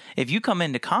because if you come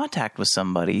into contact with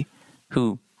somebody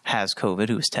who has COVID,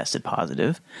 who is tested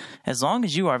positive, as long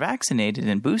as you are vaccinated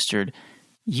and boosted,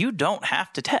 you don't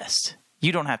have to test.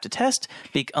 You don't have to test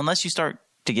unless you start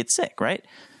to get sick, right?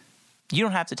 You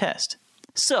don't have to test.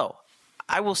 So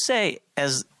I will say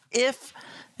as if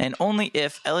and only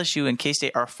if LSU and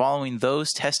K-State are following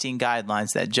those testing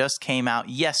guidelines that just came out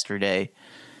yesterday,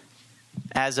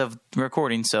 as of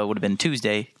recording, so it would have been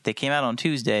Tuesday. They came out on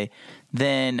Tuesday.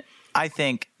 Then I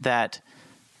think that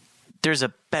there's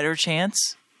a better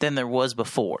chance than there was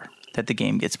before that the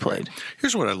game gets played.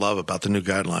 Here's what I love about the new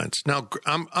guidelines. Now,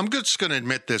 I'm just going to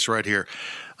admit this right here.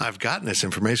 I've gotten this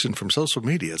information from social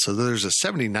media, so there's a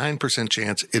 79%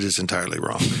 chance it is entirely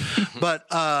wrong. But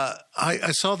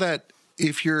I saw that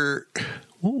if you're,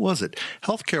 what was it?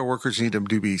 Healthcare workers need them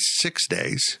to be 6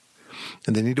 days,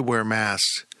 and they need to wear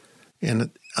masks,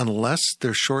 and unless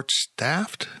they're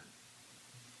short-staffed.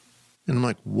 And I'm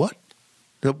like, what?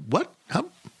 What? How?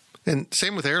 And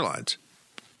same with airlines.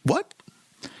 What?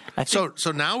 So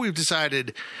now we've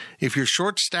decided if you're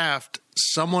short-staffed,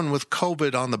 someone with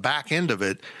COVID on the back end of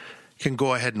it can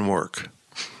go ahead and work.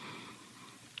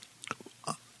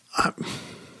 I'm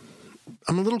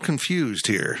a little confused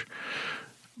here.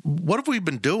 What have we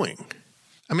been doing?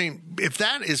 I mean, if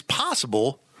that is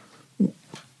possible,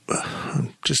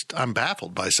 I'm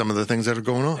baffled by some of the things that are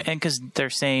going on. And because they're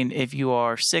saying if you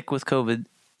are sick with COVID,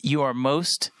 you are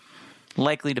most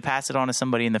likely to pass it on to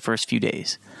somebody in the first few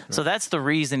days. Right. So that's the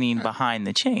reasoning behind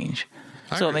the change.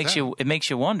 So it makes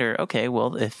you wonder, okay,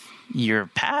 well, if you're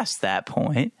past that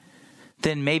point,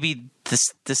 then maybe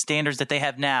the standards that they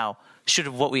have now should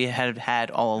have what we had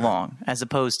all along, as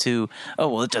opposed to, oh,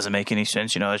 well, it doesn't make any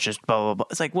sense. It's just blah, blah, blah.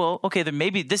 It's like, well, okay, then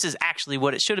maybe this is actually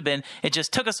what it should have been. It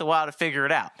just took us a while to figure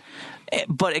it out.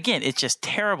 But again, it's just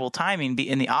terrible timing,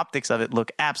 and the optics of it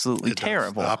look absolutely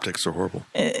terrible. The optics are horrible.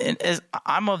 And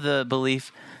I'm of the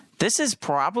belief this is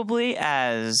probably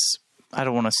I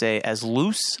don't want to say as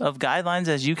loose of guidelines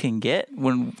as you can get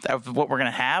of what we're going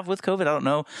to have with COVID. I don't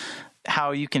know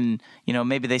how you can,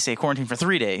 maybe they say quarantine for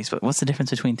 3 days, but what's the difference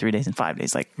between 3 days and 5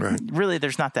 days? Like, really,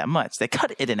 there's not that much. They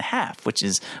cut it in half, which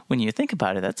is, when you think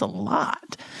about it, that's a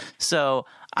lot. So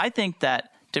I think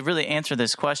that to really answer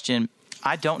this question,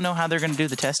 I don't know how they're going to do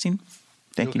the testing.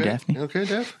 Thank you, Daphne. Okay,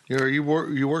 Daph.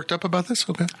 You worked up about this?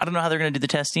 Okay. I don't know how they're going to do the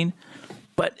testing,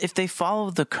 but if they follow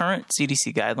the current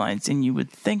CDC guidelines, then you would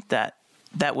think that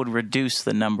would reduce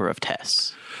the number of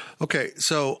tests. Okay,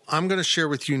 so I'm going to share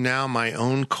with you now my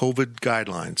own COVID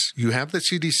guidelines. You have the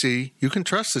CDC. You can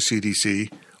trust the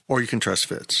CDC, or you can trust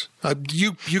Fitz.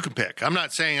 You can pick. I'm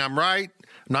not saying I'm right.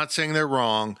 I'm not saying they're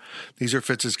wrong. These are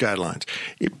Fitz's guidelines.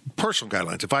 Personal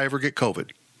guidelines. If I ever get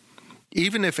COVID,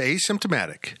 even if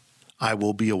asymptomatic, I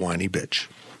will be a whiny bitch.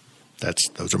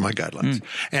 Those are my guidelines.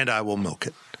 And I will milk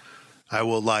it. I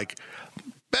will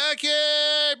Becky,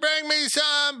 bring me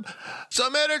some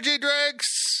energy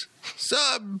drinks,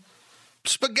 some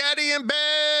spaghetti in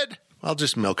bed. I'll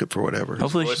just milk it for whatever.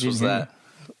 Hopefully, whose voice was that?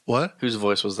 What? Whose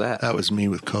voice was that? That was me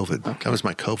with COVID. Okay. That was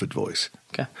my COVID voice.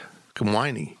 Okay. I'm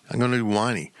whiny. I'm going to be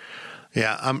whiny.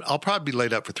 Yeah, I'll probably be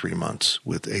laid up for 3 months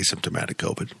with asymptomatic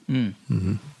COVID.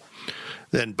 Mm-hmm.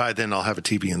 Then by then I'll have a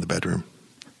TV in the bedroom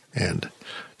and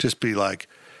just be like,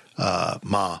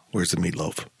 Ma, where's the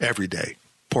meatloaf? Every day.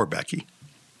 Poor Becky.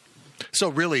 So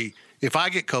really, if I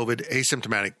get COVID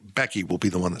asymptomatic, Becky will be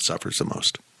the one that suffers the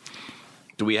most.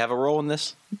 Do we have a role in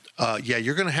this? Yeah,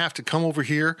 you're going to have to come over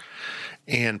here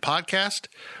and podcast.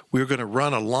 We're going to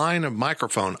run a line of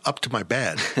microphone up to my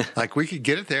bed. We could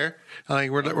get it there.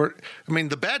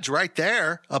 The bed's right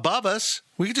there above us.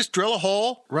 We could just drill a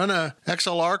hole, run a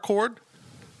XLR cord,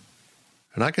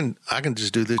 and I can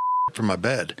just do this from my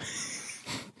bed.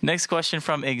 Next question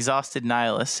from Exhausted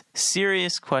Nihilist.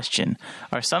 Serious question.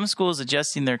 Are some schools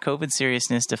adjusting their COVID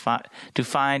seriousness to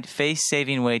find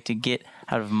face-saving way to get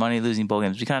out of money-losing bowl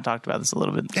games? We kind of talked about this a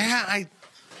little bit. Yeah, I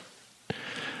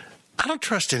don't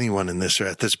trust anyone in this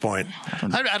at this point.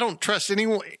 I don't trust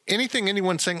anything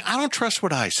anyone's saying. I don't trust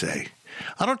what I say.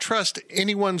 I don't trust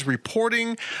anyone's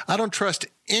reporting. I don't trust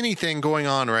anything going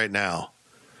on right now.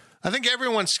 I think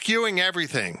everyone's skewing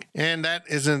everything, and that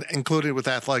isn't included with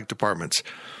athletic departments.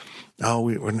 Oh,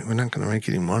 we're not going to make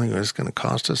any money. It's going to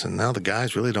cost us, and now the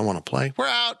guys really don't want to play. We're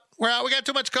out. We got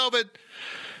too much COVID.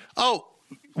 Oh,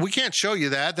 we can't show you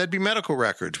that. That'd be medical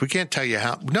records. We can't tell you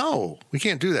how. No, we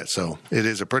can't do that. So it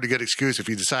is a pretty good excuse if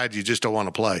you decide you just don't want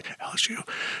to play LSU.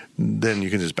 Then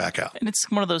you can just back out. And it's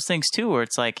one of those things, too, where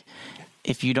it's like,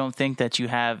 if you don't think that you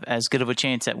have as good of a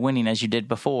chance at winning as you did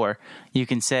before, you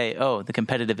can say, oh, the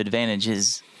competitive advantage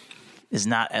is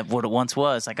not what it once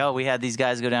was. We had these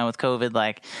guys go down with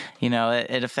COVID.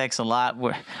 It affects a lot.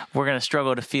 We're going to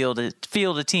struggle to field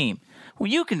a team. Well,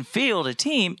 you can field a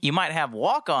team. You might have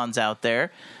walk-ons out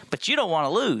there, but you don't want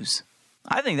to lose.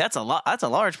 I think that's a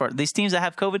large part. These teams that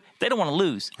have COVID, they don't want to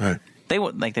lose. Right. They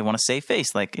want to save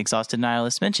face, like Exhausted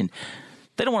Nihilist mentioned.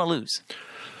 They don't want to lose.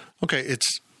 Okay,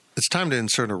 it's time to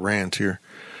insert a rant here.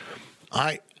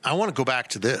 I want to go back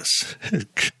to this.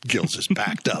 Gil's is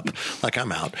backed up like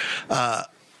I'm out.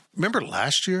 Remember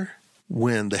last year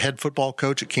when the head football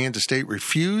coach at Kansas State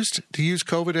refused to use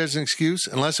COVID as an excuse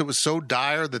unless it was so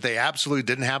dire that they absolutely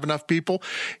didn't have enough people?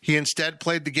 He instead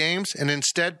played the games and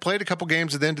instead played a couple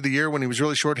games at the end of the year when he was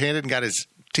really shorthanded and got his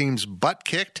team's butt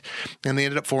kicked, and they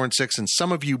ended up 4-6, and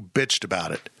some of you bitched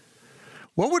about it.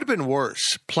 What would have been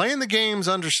worse, playing the games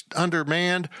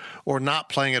undermanned or not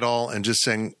playing at all and just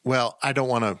saying, well, I don't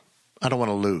want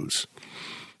to lose?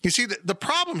 You see, the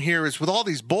problem here is with all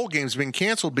these bowl games being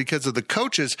canceled because of the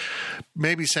coaches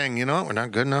maybe saying, we're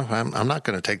not good enough. I'm not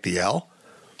going to take the L.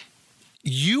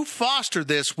 You foster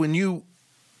this when you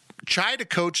chide a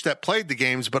coach that played the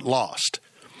games but lost.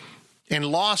 And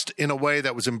lost in a way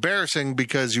that was embarrassing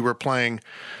because you were playing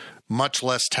much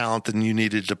less talent than you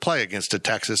needed to play against a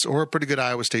Texas or a pretty good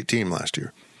Iowa State team last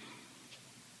year.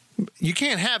 You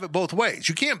can't have it both ways.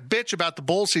 You can't bitch about the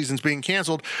bowl seasons being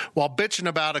canceled while bitching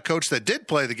about a coach that did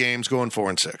play the games going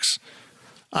 4-6.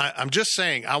 I'm just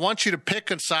saying, I want you to pick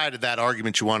a side of that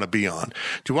argument you want to be on.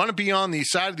 Do you want to be on the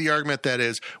side of the argument that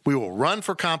is, we will run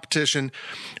for competition,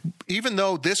 even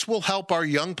though this will help our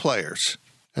young players?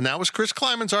 And that was Chris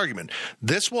Kleiman's argument.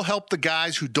 This will help the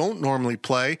guys who don't normally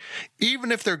play.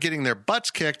 Even if they're getting their butts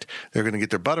kicked, they're going to get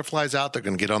their butterflies out. They're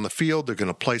going to get on the field. They're going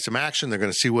to play some action. They're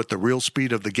going to see what the real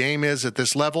speed of the game is at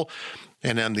this level.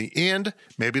 And in the end,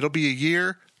 maybe it'll be a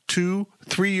year, 2,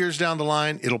 3 years down the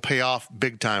line, it'll pay off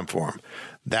big time for him.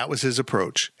 That was his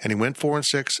approach. And he went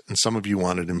 4-6, and some of you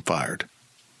wanted him fired.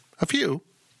 A few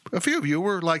of you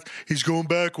were like, he's going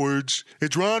backwards.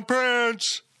 It's Ron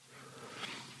Prince.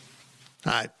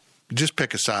 All right, just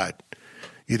pick a side.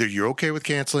 Either you're okay with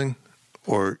canceling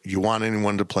or you want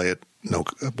anyone to play it, no,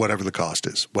 whatever the cost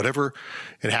is. Whatever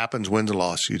it happens, wins and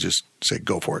loss, you just say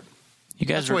go for it.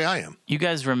 That's the way I am. You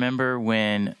guys remember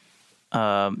when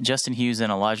Justin Hughes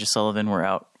and Elijah Sullivan were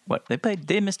out? What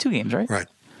they missed 2 games, right? Right.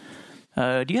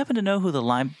 Do you happen to know who the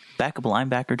backup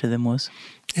linebacker to them was?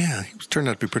 Yeah, he turned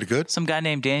out to be pretty good. Some guy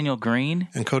named Daniel Green.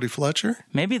 And Cody Fletcher?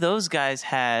 Maybe those guys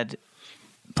had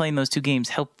playing those 2 games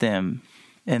helped them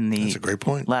in the That's a great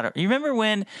point. latter. You remember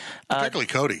when Particularly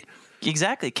Cody.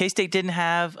 Exactly. K-State didn't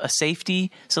have a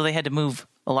safety, so they had to move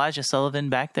Elijah Sullivan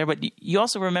back there. But you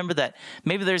also remember that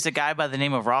maybe there's a guy by the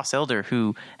name of Ross Elder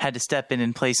who had to step in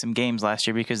and play some games last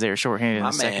year because they were shorthanded in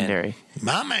the secondary.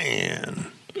 My man.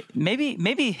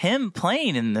 Maybe him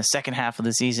playing in the second half of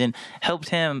the season helped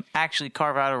him actually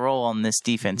carve out a role on this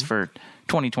defense for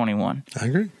 2021. I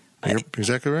agree. You're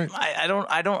exactly right. I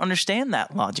don't understand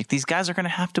that logic. These guys are going to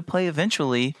have to play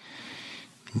eventually.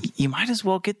 You might as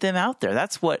well get them out there.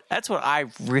 That's what I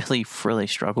really, really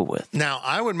struggle with. Now,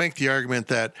 I would make the argument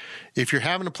that if you're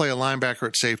having to play a linebacker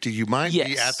at safety, you might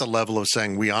be at the level of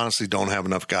saying, we honestly don't have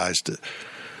enough guys to.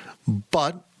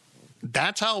 But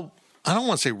that's how, I don't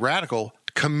want to say radical,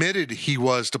 committed he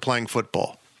was to playing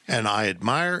football. And I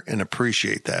admire and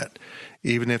appreciate that,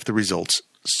 even if the results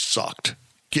sucked.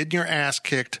 Getting your ass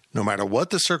kicked, no matter what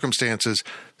the circumstances,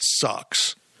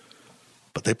 sucks.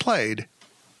 But they played.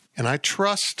 And I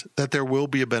trust that there will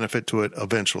be a benefit to it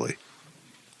eventually.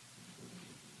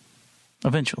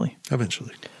 Eventually.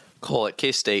 Cole, at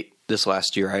K-State this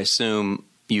last year, I assume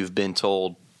you've been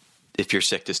told if you're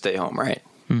sick to stay home, right?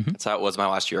 Mm-hmm. That's how it was my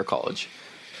last year of college.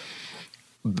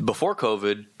 Before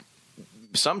COVID,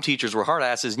 some teachers were hard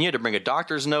asses, and you had to bring a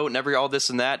doctor's note and all this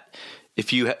and that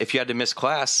if you had to miss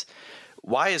class.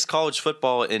 Why is college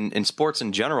football in sports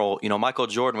in general, Michael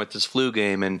Jordan with his flu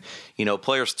game and,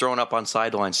 players thrown up on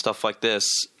sidelines, stuff like this,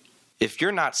 if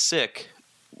you're not sick,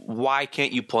 why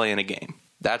can't you play in a game?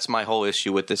 That's my whole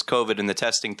issue with this COVID and the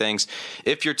testing things.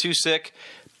 If you're too sick,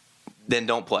 then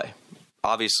don't play.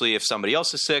 Obviously, if somebody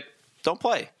else is sick, don't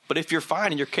play. But if you're fine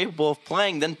and you're capable of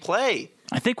playing, then play.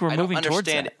 I think we're moving towards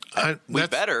that. We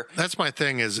better. That's my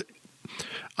thing is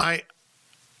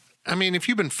I mean, if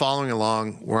you've been following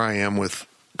along where I am with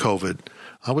COVID,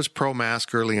 I was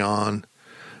pro-mask early on.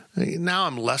 Now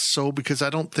I'm less so because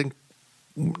I don't think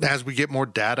as we get more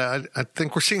data, I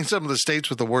think we're seeing some of the states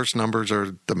with the worst numbers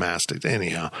are the mask.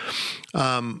 Anyhow,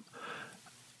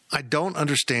 I don't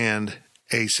understand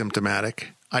asymptomatic.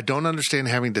 I don't understand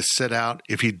having to sit out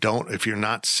if you're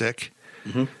not sick.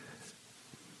 Mm-hmm.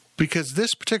 Because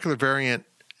this particular variant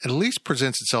at least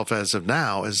presents itself as of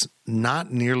now as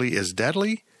not nearly as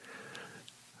deadly.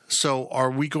 So are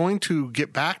we going to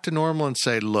get back to normal and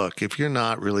say, look, if you're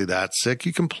not really that sick,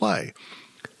 you can play?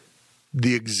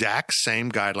 The exact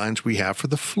same guidelines we have for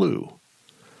the flu.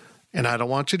 And I don't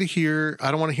want to hear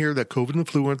that COVID and the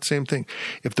flu aren't the same thing.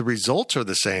 If the results are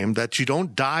the same, that you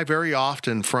don't die very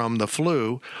often from the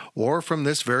flu or from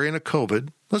this variant of COVID,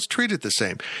 let's treat it the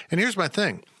same. And here's my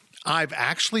thing. I've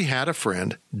actually had a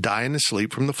friend die in his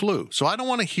sleep from the flu. So I don't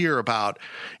want to hear about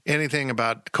anything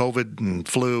about COVID and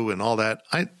flu and all that.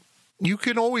 You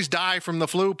can always die from the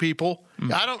flu, people.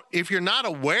 If you're not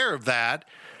aware of that,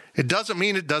 it doesn't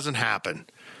mean it doesn't happen.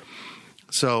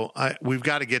 So we've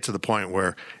got to get to the point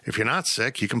where if you're not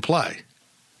sick, you can play.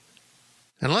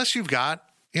 Unless you've got,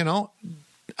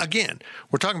 again,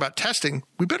 we're talking about testing.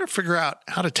 We better figure out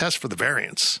how to test for the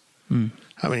variants.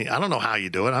 I mean, I don't know how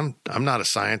you do it. I'm not a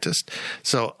scientist,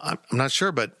 so I'm not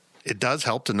sure, but it does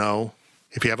help to know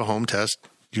if you have a home test,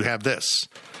 you have this,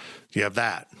 you have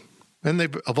that. And they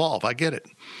evolve. I get it.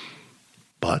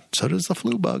 But so does the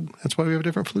flu bug. That's why we have a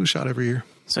different flu shot every year.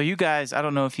 So you guys, I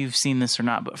don't know if you've seen this or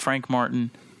not, but Frank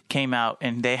Martin came out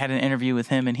and they had an interview with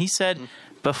him. And he said,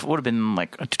 would have been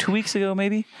like 2 weeks ago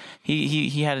maybe,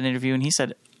 he had an interview and he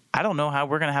said, I don't know how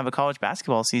we're going to have a college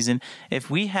basketball season if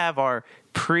we have our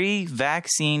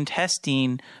pre-vaccine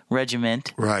testing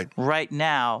regiment right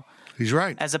now. He's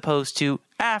right. As opposed to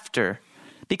after.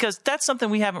 because that's something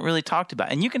we haven't really talked about.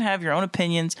 And you can have your own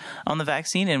opinions on the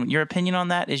vaccine, and your opinion on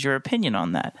that is your opinion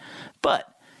on that.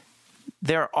 But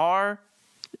there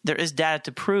is data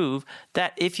to prove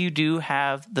that if you do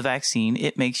have the vaccine,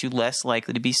 it makes you less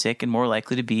likely to be sick and more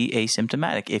likely to be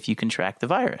asymptomatic if you contract the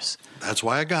virus. That's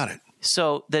why I got it.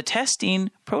 So the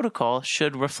testing protocol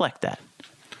should reflect that.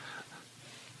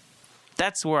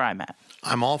 That's where I'm at.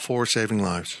 I'm all for saving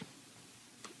lives.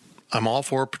 I'm all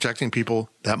for protecting people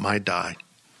that might die.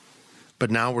 But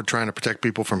now we're trying to protect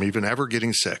people from even ever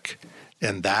getting sick.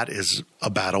 And that is a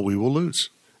battle we will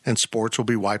lose. And sports will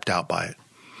be wiped out by it.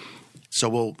 So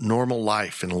will normal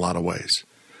life in a lot of ways.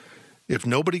 If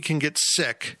nobody can get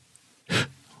sick,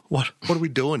 what are we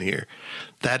doing here?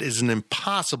 That is an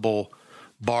impossible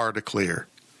bar to clear.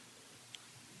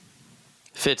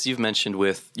 Fitz, you've mentioned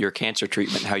with your cancer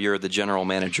treatment how you're the general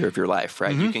manager of your life,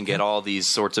 right? Mm-hmm. You can get all these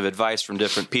sorts of advice from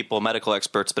different people, medical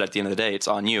experts, but at the end of the day, it's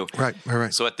on you. Right.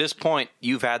 So at this point,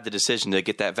 you've had the decision to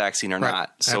get that vaccine or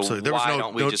not. So absolutely. Why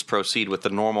don't we just proceed with the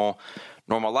normal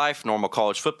life, normal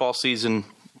college football season,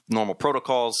 normal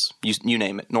protocols, you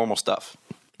name it, normal stuff.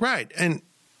 Right. And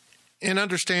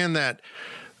understand that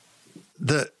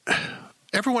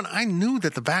everyone, I knew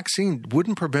that the vaccine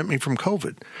wouldn't prevent me from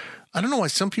COVID. I don't know why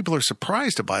some people are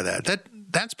surprised by that.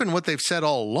 That's been what they've said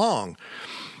all along.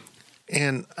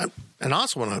 And I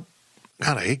also want to,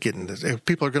 God, I hate getting this.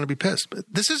 People are going to be pissed. But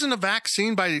this isn't a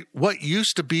vaccine by what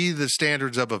used to be the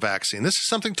standards of a vaccine. This is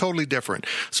something totally different.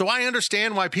 So I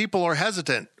understand why people are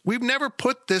hesitant. We've never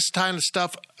put this kind of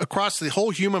stuff across the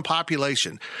whole human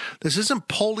population. This isn't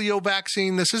polio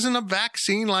vaccine. This isn't a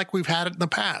vaccine like we've had it in the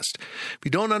past. If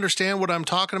you don't understand what I'm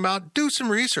talking about, do some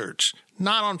research.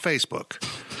 Not on Facebook.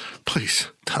 Please,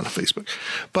 not on Facebook.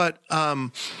 But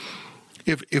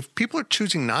if people are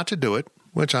choosing not to do it,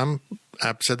 which I've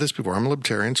said this before, I'm a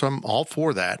libertarian, so I'm all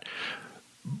for that.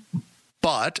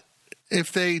 But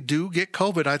if they do get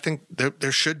COVID, I think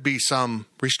there should be some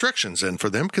restrictions in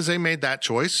for them because they made that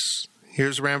choice.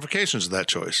 Here's the ramifications of that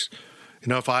choice.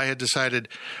 If I had decided,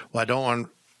 well, I don't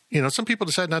want, some people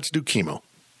decide not to do chemo.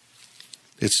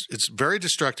 It's very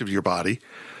destructive to your body.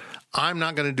 I'm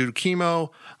not going to do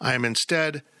chemo. I am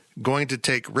instead going to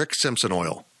take Rick Simpson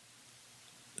oil.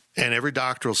 And every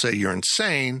doctor will say you're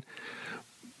insane.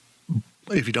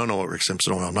 If you don't know what Rick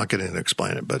Simpson oil, I'm not going to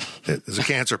explain it, but as a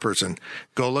cancer person,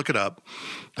 go look it up.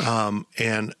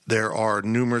 And there are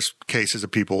numerous cases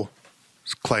of people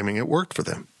claiming it worked for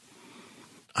them.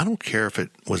 I don't care if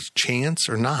it was chance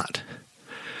or not.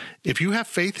 If you have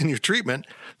faith in your treatment,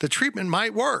 the treatment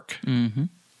might work. Mm-hmm.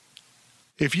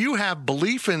 If you have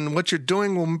belief in what you're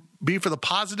doing will be for the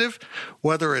positive,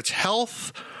 whether it's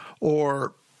health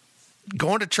or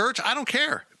going to church, I don't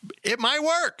care. It might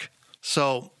work.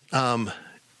 So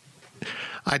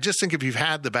I just think if you've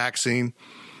had the vaccine,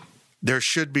 there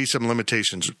should be some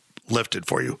limitations lifted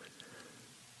for you.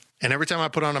 And every time I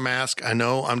put on a mask, I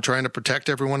know I'm trying to protect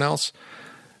everyone else.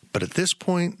 But at this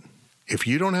point, if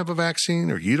you don't have a vaccine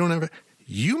or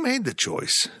you made the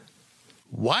choice.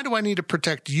 Why do I need to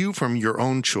protect you from your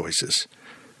own choices?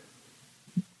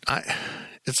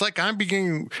 It's like I'm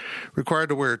being required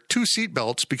to wear 2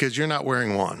 seatbelts because you're not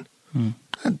wearing one.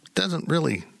 That doesn't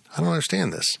really, I don't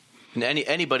understand this. And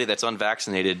anybody that's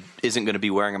unvaccinated isn't going to be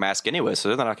wearing a mask anyway,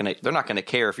 so they're not going to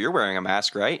care if you're wearing a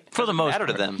mask, right? For the most part,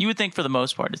 to them. You would think for the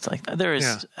most part, it's like there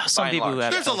is some people who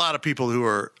have. There's a lot of people who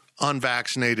are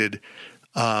unvaccinated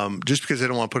just because they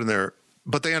don't want to put in their,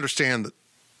 but they understand that.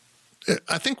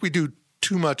 I think we do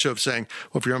too much of saying,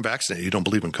 well, if you're unvaccinated, you don't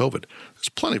believe in COVID. There's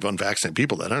plenty of unvaccinated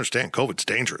people that understand COVID's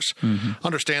dangerous,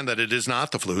 understand that it is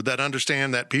not the flu, that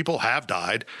understand that people have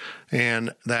died,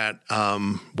 and that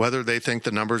whether they think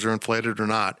the numbers are inflated or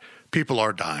not, people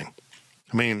are dying.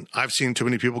 I mean, I've seen too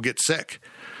many people get sick,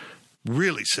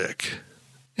 really sick.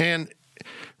 And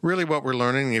really what we're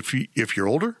learning, if you're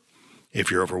older,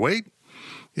 if you're overweight,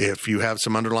 if you have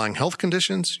some underlying health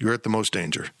conditions, you're at the most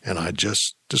danger. And I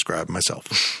just described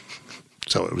myself.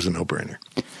 So it was a no-brainer.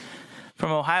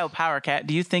 From Ohio Power Cat,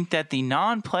 do you think that the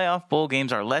non-playoff bowl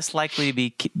games are less likely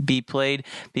to be played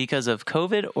because of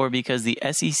COVID or because the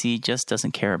SEC just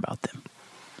doesn't care about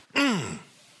them?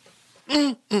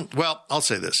 Well, I'll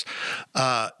say this.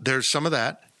 There's some of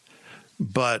that.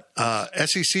 But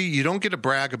SEC, you don't get to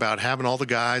brag about having all the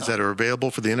guys that are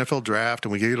available for the NFL draft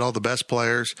and we get all the best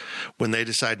players when they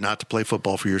decide not to play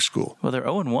football for your school. Well, they're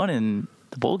 0-1 in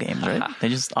the bowl games, right?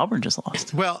 Auburn just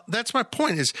lost. Well, that's my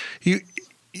point is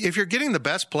if you're getting the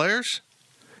best players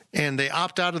and they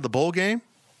opt out of the bowl game,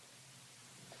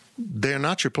 they're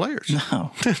not your players.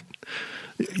 No.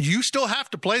 You still have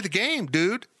to play the game,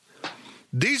 dude.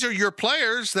 These are your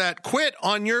players that quit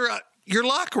on your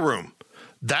locker room.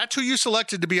 That's who you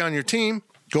selected to be on your team.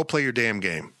 Go play your damn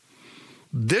game.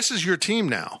 This is your team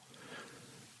now.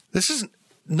 This isn't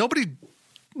nobody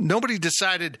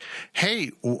decided,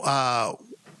 hey,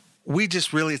 we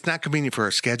just really, it's not convenient for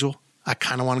our schedule. I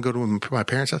kind of want to go to my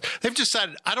parents' house. They've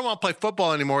decided, I don't want to play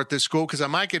football anymore at this school because I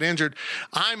might get injured.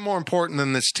 I'm more important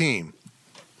than this team.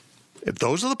 If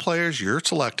those are the players you're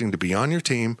selecting to be on your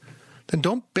team, then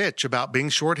don't bitch about being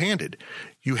shorthanded.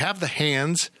 You have the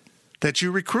hands that you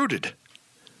recruited.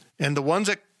 And the ones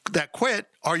that quit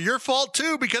are your fault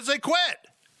too because they quit.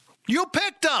 You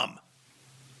picked them.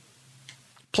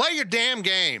 Play your damn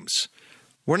games.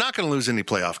 We're not going to lose any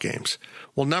playoff games.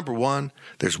 Well, number one,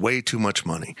 there's way too much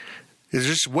money. There's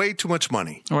just way too much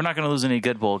money. We're not going to lose any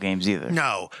good bowl games either.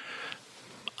 No.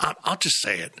 I'll just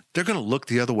say it. They're going to look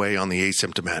the other way on the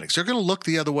asymptomatics. They're going to look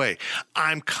the other way.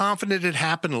 I'm confident it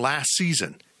happened last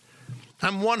season.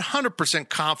 I'm 100%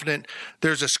 confident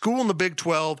there's a school in the Big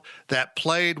 12 that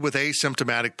played with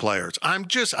asymptomatic players. I'm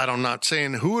not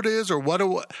saying who it is or what.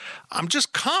 I'm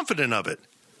just confident of it.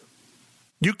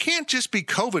 You can't just be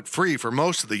COVID-free for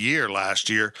most of the year last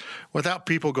year without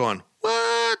people going,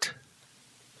 what?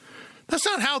 That's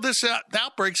not how the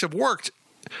outbreaks have worked.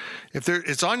 If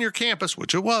it's on your campus,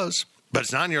 which it was, but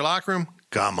it's not in your locker room,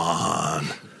 come on.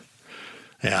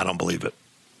 Yeah, I don't believe it.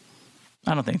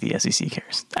 I don't think the SEC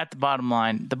cares. At the bottom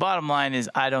line is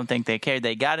I don't think they care.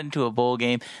 They got into a bowl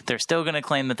game. They're still going to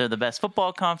claim that they're the best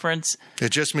football conference.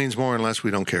 It just means more unless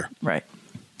we don't care. Right.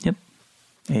 Yep.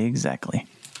 Exactly.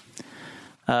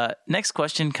 Next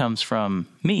question comes from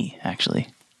me, actually.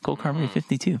 Cole Carberry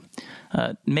 52.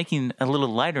 Making a little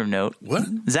lighter note. What?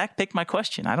 Zach picked my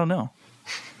question. I don't know.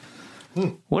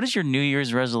 What is your New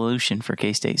Year's resolution for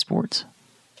K-State sports?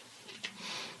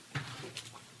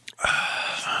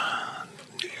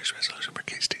 New Year's resolution for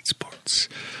K-State sports.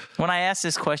 When I asked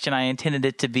this question, I intended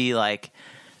it to be like,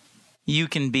 you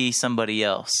can be somebody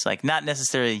else. Like, not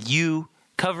necessarily you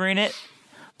covering it,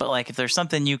 but like if there's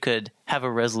something you could have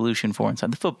a resolution for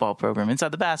inside the football program,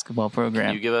 inside the basketball program.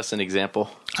 Can you give us an example?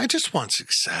 I just want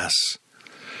success.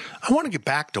 I want to get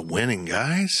back to winning,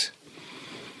 guys.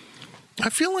 I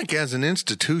feel like as an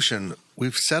institution,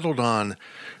 we've settled on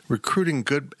recruiting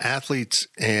good athletes,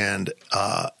 and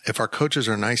if our coaches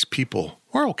are nice people,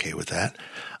 we're okay with that.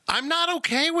 I'm not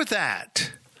okay with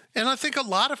that. And I think a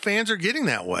lot of fans are getting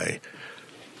that way.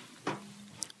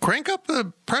 Crank up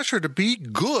the pressure to be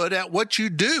good at what you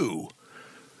do.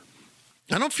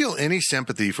 I don't feel any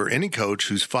sympathy for any coach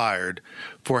who's fired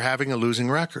for having a losing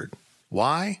record.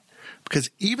 Why? Because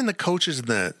even the coaches in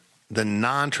the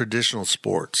non-traditional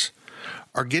sports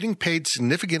are getting paid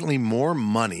significantly more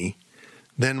money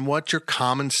than what your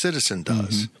common citizen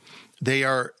does.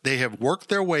 Mm-hmm. They have worked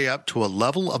their way up to a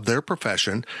level of their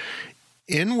profession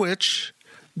in which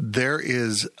there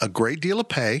is a great deal of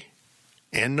pay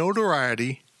and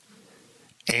notoriety,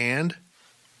 and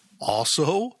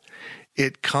also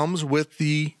it comes with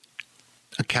the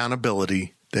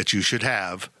accountability that you should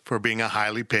have for being a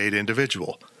highly paid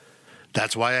individual.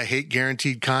 That's why I hate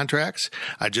guaranteed contracts.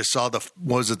 I just saw the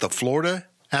Florida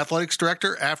athletics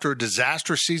director, after a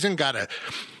disastrous season, got a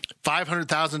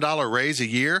 $500,000 raise a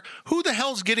year. Who the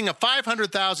hell's getting a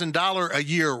 $500,000 a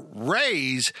year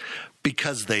raise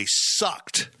because they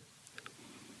sucked?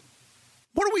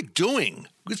 What are we doing?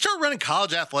 We start running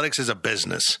college athletics as a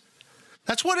business.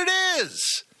 That's what it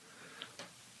is.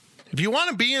 If you want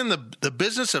to be in the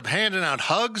business of handing out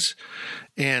hugs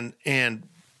and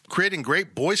creating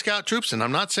great Boy Scout troops, and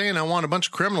I'm not saying I want a bunch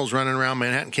of criminals running around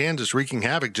Manhattan, Kansas, wreaking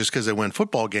havoc just because they win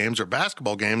football games or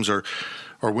basketball games or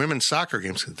women's soccer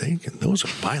games. Those are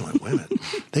violent women.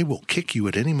 They will kick you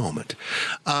at any moment.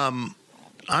 I'm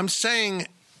saying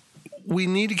we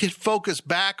need to get focused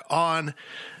back on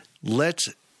let's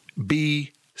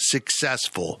be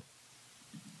successful.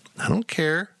 I don't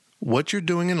care what you're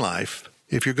doing in life.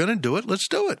 If you're going to do it, let's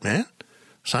do it, man.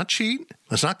 Let's not cheat.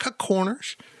 Let's not cut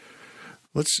corners.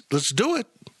 Let's do it.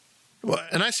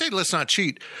 And I say let's not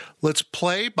cheat. Let's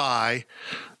play by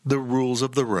the rules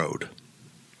of the road.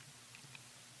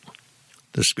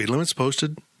 The speed limit's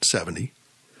posted 70.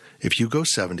 If you go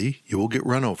 70, you will get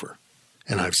run over.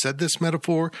 And I've said this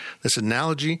metaphor, this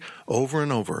analogy over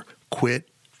and over. Quit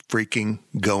freaking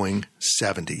going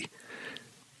 70.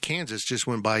 Kansas just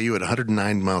went by you at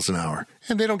 109 miles an hour.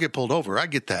 And they don't get pulled over. I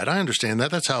get that. I understand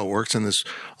that. That's how it works on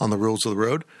the rules of the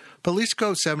road. But at least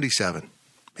go 77.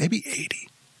 Maybe 80.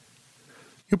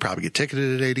 You'll probably get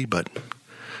ticketed at 80, but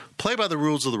play by the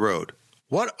rules of the road.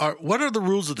 What are the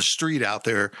rules of the street out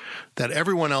there that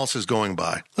everyone else is going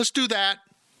by? Let's do that.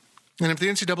 And if the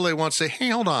NCAA wants to say, hey,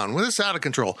 hold on, well, this is out of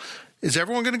control. Is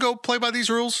everyone going to go play by these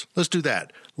rules? Let's do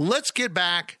that. Let's get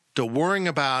back to worrying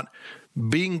about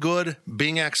being good,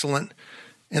 being excellent,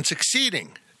 and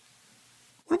succeeding.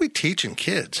 What are we teaching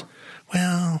kids?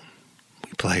 Well,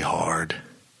 we play hard.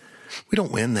 We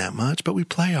don't win that much, but we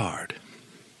play hard.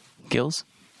 Gills?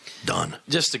 Done.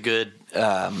 Just a good,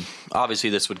 obviously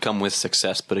this would come with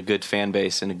success, but a good fan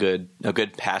base and a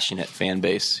good passionate fan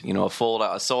base. You know,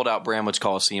 a sold out Bramlage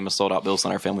Coliseum, a sold out Bill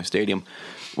Center Family Stadium.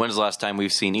 When's the last time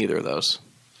we've seen either of those?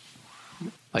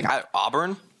 Like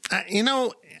Auburn?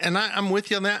 I'm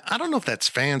with you on that. I don't know if that's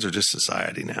fans or just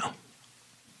society now.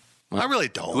 Well, I really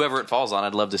don't. Whoever it falls on,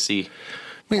 I'd love to see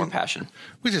more passion.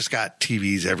 We just got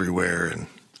TVs everywhere, and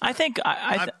I think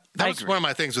that was one of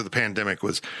my things with the pandemic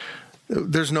was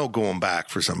there's no going back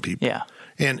for some people. Yeah.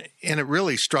 And it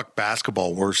really struck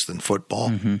basketball worse than football,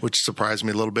 which surprised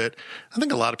me a little bit. I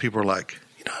think a lot of people are like,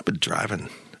 I've been driving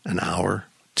an hour,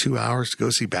 2 hours to go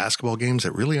see basketball games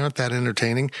that really aren't that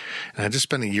entertaining. And I just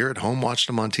spent a year at home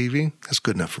watching them on TV. That's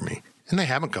good enough for me. And they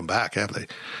haven't come back, have they? I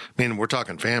mean, we're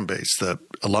talking fan base, the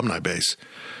alumni base.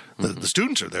 The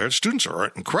students are there. The students are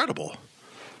incredible.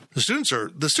 The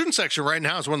student section right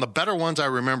now is one of the better ones I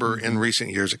remember in recent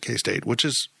years at K-State, which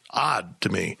is odd to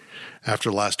me after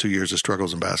the last 2 years of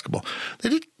struggles in basketball. They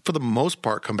did, for the most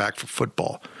part, come back for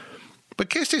football. But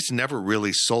K-State's never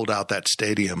really sold out that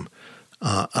stadium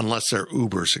unless they're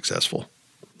uber successful.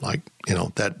 Like,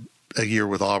 that a year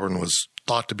with Auburn was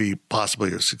thought to be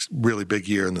possibly a really big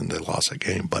year, and then they lost that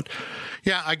game. But,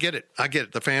 yeah, I get it.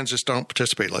 The fans just don't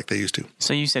participate like they used to.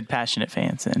 So you said passionate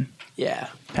fans then? Yeah.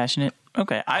 Passionate?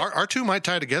 Okay. Our two might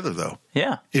tie together, though.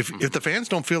 Yeah. If the fans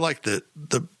don't feel like the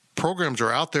programs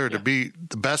are out there to be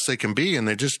the best they can be, and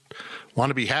they just want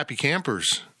to be happy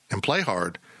campers and play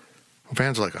hard,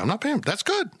 fans are like, I'm not paying. That's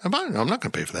good. I'm not going to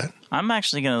pay for that. I'm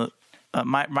actually going to.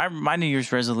 My New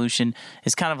Year's resolution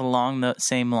is kind of along the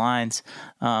same lines,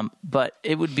 but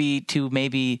it would be to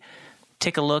maybe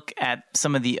take a look at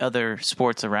some of the other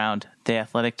sports around the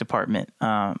athletic department.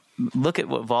 Look at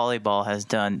what volleyball has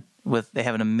done. They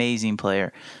have an amazing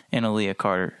player in Aaliyah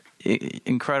Carter.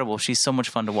 Incredible. She's so much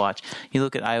fun to watch. You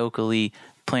look at Ioka Lee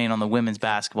playing on the women's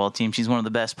basketball team. She's one of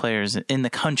the best players in the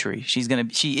country. She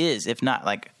is, if not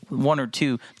like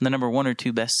the number one or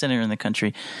two best center in the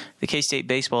country. The K-State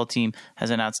baseball team has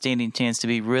an outstanding chance to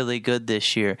be really good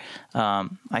this year.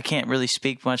 I can't really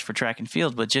speak much for track and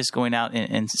field, but just going out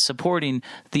and supporting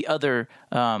the other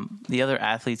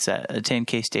athletes that attend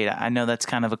K-State. I know that's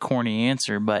kind of a corny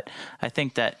answer, but I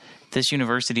think that this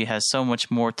university has so much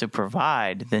more to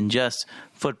provide than just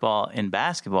football and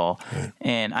basketball. Right.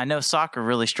 And I know soccer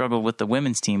really struggled with the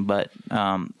women's team, but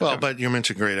but you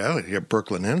mentioned great athlete. You have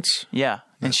Brooklyn Ince. Yeah,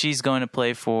 and she's going to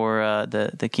play for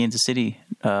the Kansas City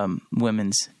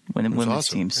women's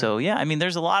awesome. Team. So yeah, I mean,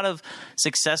 there's a lot of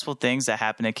successful things that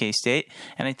happen at K-State,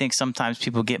 and I think sometimes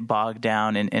people get bogged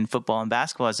down in football and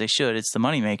basketball as they should. It's the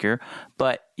moneymaker,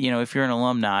 but if you're an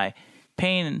alumni,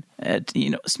 paying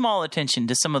small attention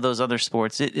to some of those other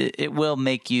sports, it'll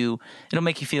make you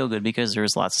feel good because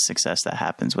there's lots of success that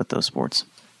happens with those sports.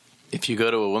 If you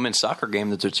go to a women's soccer game,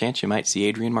 there's a chance you might see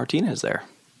Adrian Martinez there.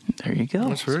 There you go.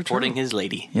 That's very supporting true. His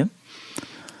lady. Yep.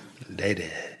 Lady.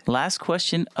 Last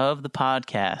question of the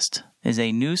podcast is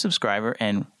a new subscriber,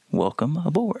 and welcome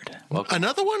aboard. Welcome.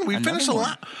 Another one? We finished a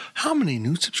lot. How many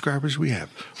new subscribers we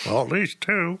have? Well, at least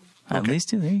two. At least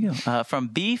two. There you go. From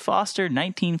B. Foster,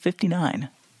 1959.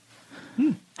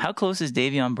 How close is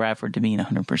Davion Bradford to being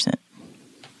 100%?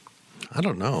 I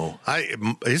don't know.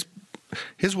 His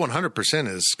 100%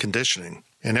 is conditioning,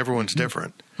 and everyone's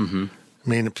different. Mm-hmm. I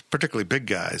mean, particularly big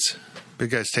guys. Big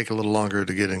guys take a little longer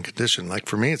to get in condition. Like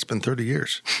for me, it's been 30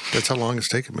 years. That's how long it's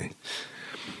taken me.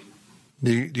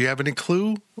 Do you have any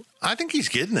clue? I think he's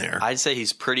getting there. I'd say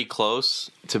he's pretty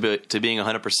close to being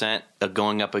 100%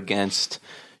 going up against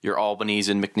your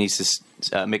Albanese and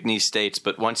McNeese states.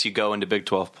 But once you go into Big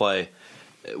 12 play,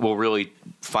 we'll really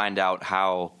find out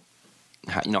how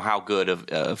good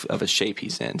of a shape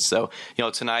he's in. So,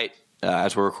 tonight,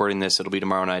 as we're recording this, it'll be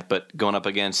tomorrow night, but going up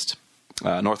against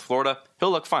North Florida,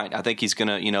 he'll look fine. I think he's going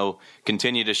to,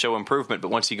 continue to show improvement. But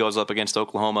once he goes up against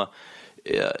Oklahoma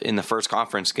in the first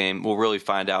conference game, we'll really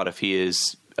find out if he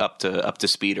is up to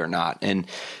speed or not. And,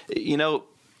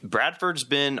 Bradford's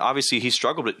been, obviously he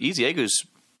struggled, but Eziegu's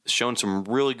shown some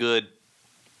really good,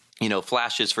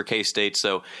 flashes for K-State.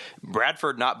 So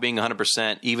Bradford not being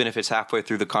 100%, even if it's halfway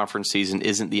through the conference season,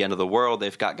 isn't the end of the world.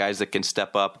 They've got guys that can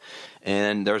step up.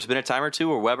 And there's been a time or two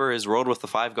where Weber has rolled with the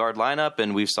 5-guard lineup,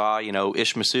 and we saw,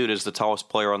 Ish Massoud is the tallest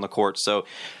player on the court. So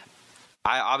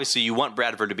obviously you want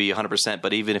Bradford to be 100%,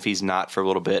 but even if he's not for a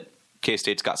little bit,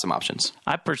 K-State's got some options.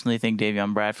 I personally think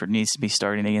Davion Bradford needs to be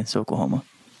starting against Oklahoma.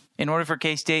 In order for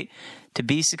K-State to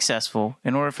be successful,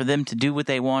 in order for them to do what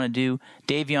they want to do,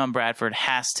 Davion Bradford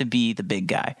has to be the big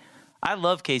guy. I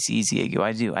love Casey Eziagu.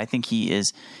 I do. I think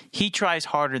he tries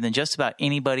harder than just about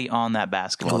anybody on that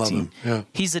basketball team. Yeah.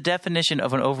 He's the definition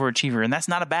of an overachiever, and that's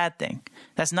not a bad thing.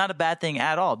 That's not a bad thing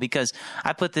at all, because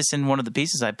I put this in one of the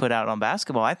pieces I put out on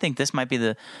basketball. I think this might be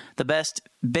the best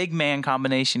big man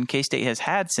combination K-State has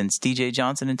had since DJ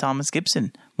Johnson and Thomas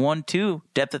Gibson. 1-2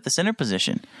 depth at the center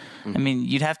position. I mean,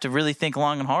 you'd have to really think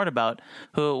long and hard about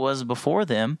who it was before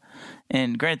them.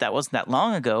 And granted, that wasn't that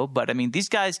long ago, but I mean, these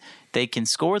guys, they can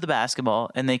score the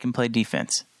basketball and they can play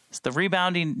defense. So the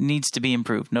rebounding needs to be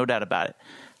improved, no doubt about it.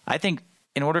 I think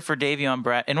in order for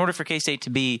K-State to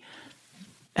be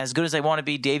as good as they want to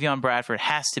be, Davion Bradford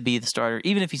has to be the starter,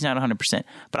 even if he's not 100%.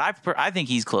 But I think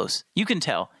he's close. You can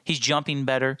tell. He's jumping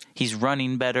better. He's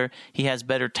running better. He has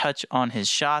better touch on his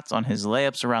shots, on his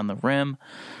layups around the rim.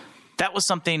 That was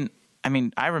something, I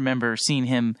mean, I remember seeing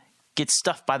him get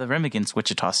stuffed by the rim against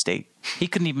Wichita State. He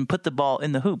couldn't even put the ball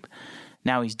in the hoop.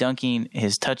 Now he's dunking.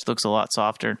 His touch looks a lot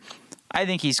softer. I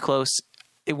think he's close.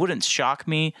 It wouldn't shock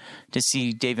me to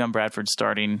see Davion Bradford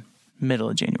starting middle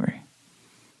of January.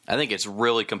 I think it's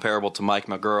really comparable to Mike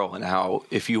McGurl and how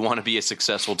if you want to be a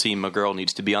successful team, McGurl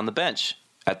needs to be on the bench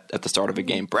at the start of a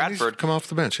game. Bradford, come off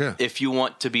the bench, yeah. If you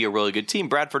want to be a really good team,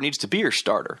 Bradford needs to be your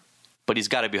starter, but he's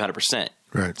got to be 100%.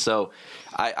 Right. So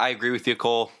I agree with you,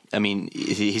 Cole. I mean,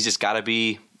 he's just got to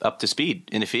be up to speed.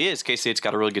 And if he is, K-State's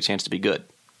got a really good chance to be good.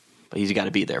 But he's got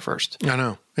to be there first. I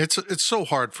know. It's so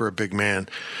hard for a big man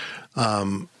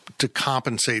to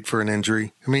compensate for an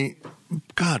injury. I mean,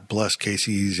 God bless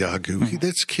Casey Eziagu.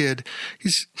 This kid,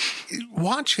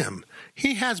 watch him.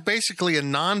 He has basically a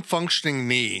non-functioning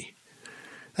knee.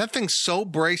 That thing's so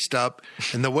braced up,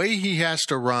 and the way he has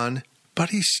to run,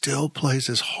 but he still plays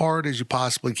as hard as you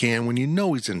possibly can when you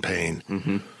know he's in pain.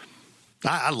 Mm-hmm.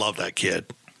 I love that kid.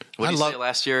 What did you say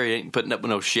last year? He ain't putting up with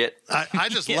no shit. I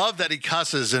just love that he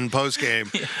cusses in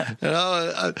postgame. Yeah. You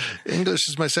know, English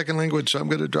is my second language, so I'm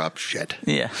going to drop shit.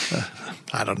 Yeah.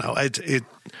 I don't know.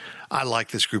 I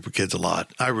like this group of kids a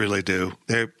lot. I really do.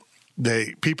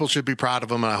 People should be proud of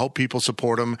them, and I hope people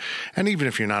support them. And even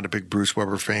if you're not a big Bruce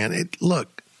Weber fan,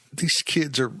 look, these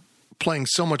kids are playing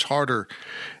so much harder,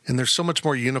 and they're so much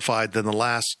more unified than the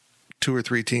last 2 or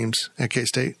 3 teams at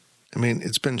K-State. I mean,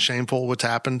 it's been shameful what's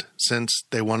happened since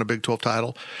they won a Big 12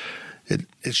 title. It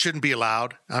shouldn't be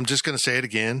allowed. I'm just going to say it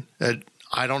again.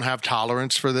 I don't have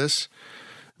tolerance for this.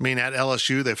 I mean, at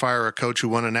LSU, they fire a coach who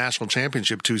won a national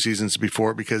championship 2 seasons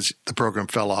before because the program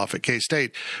fell off. At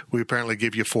K-State, we apparently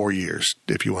give you 4 years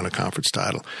if you win a conference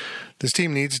title. This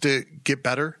team needs to get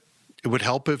better. It would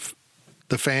help if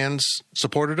the fans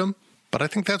supported them, but I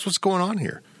think that's what's going on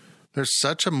here. There's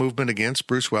such a movement against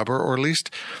Bruce Weber, or at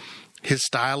least his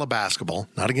style of basketball,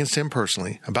 not against him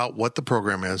personally, about what the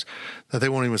program is, that they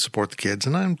won't even support the kids.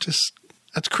 And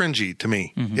that's cringy to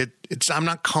me. Mm-hmm. I'm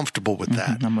not comfortable with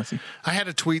that. I'm with you. I had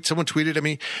a tweet. Someone tweeted at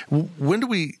me, when do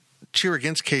we cheer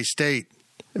against K-State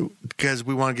because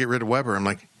we want to get rid of Weber? I'm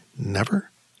like, never.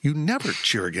 You never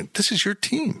cheer against. This is your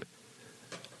team.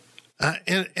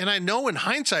 And I know in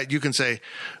hindsight you can say,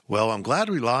 well, I'm glad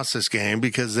we lost this game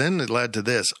because then it led to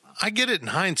this. I get it in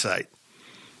hindsight.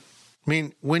 I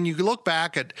mean, when you look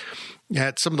back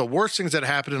at some of the worst things that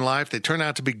happen in life, they turn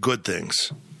out to be good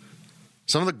things.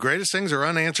 Some of the greatest things are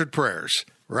unanswered prayers,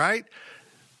 right?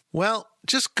 Well,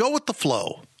 just go with the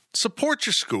flow. Support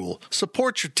your school.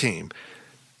 Support your team.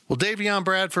 Will Davion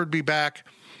Bradford be back?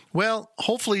 Well,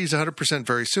 hopefully he's 100%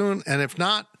 very soon. And if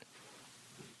not,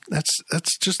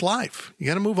 that's just life. You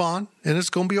got to move on, and it's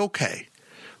going to be okay.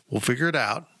 We'll figure it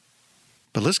out.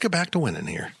 But let's get back to winning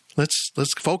here. Let's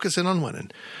focus in on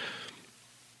winning.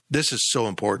 This is so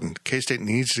important. K-State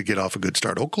needs to get off a good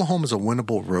start. Oklahoma's a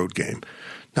winnable road game.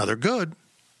 Now, they're good.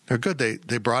 They're good.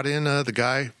 They brought in the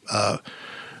guy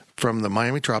from the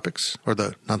Miami Tropics, or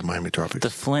not the Miami Tropics. The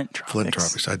Flint Tropics. Flint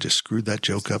Tropics. I just screwed that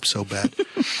joke up so bad.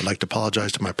 I'd like to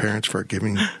apologize to my parents for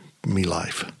giving me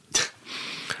life.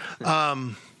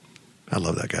 I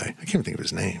love that guy. I can't even think of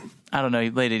his name. I don't know. He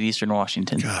played at Eastern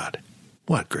Washington. God,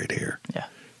 what great hair. Yeah.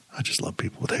 I just love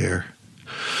people with hair.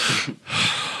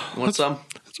 Want some?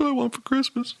 That's what I want for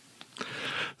Christmas.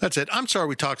 That's it. I'm sorry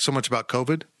we talked so much about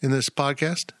COVID in this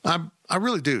podcast. I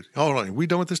really do. Hold on. Are we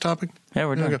done with this topic? Yeah,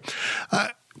 we're done.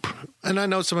 And I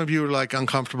know some of you are like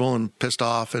uncomfortable and pissed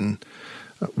off, and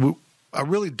I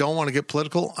really don't want to get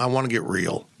political. I want to get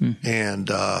real. And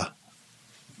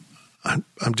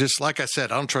I'm just, like I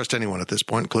said, I don't trust anyone at this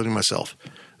point, including myself.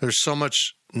 There's so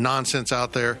much nonsense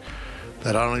out there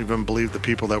that I don't even believe the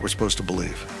people that we're supposed to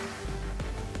believe.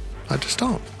 I just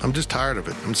don't. I'm just tired of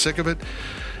it. I'm sick of it.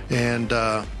 And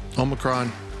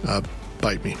Omicron,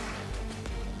 bite me.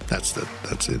 That's the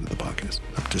end of the podcast.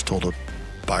 I've just told a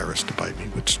virus to bite me,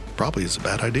 which probably is a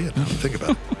bad idea now to think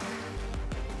about.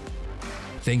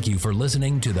 Thank you for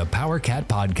listening to the Power Cat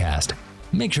Podcast.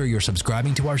 Make sure you're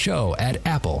subscribing to our show at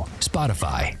Apple,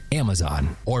 Spotify,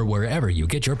 Amazon, or wherever you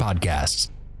get your podcasts.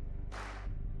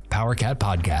 Power Cat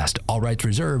Podcast. All rights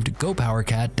reserved.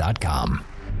 GoPowerCat.com.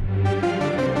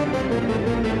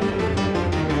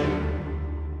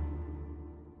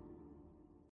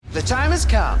 The time has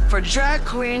come for drag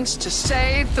queens to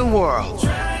save the world.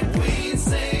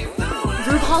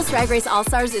 RuPaul's Drag Race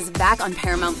All-Stars is back on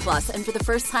Paramount Plus, and for the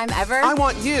first time ever, I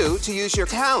want you to use your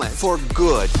talent for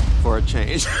good, for a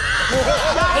change. 8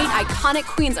 iconic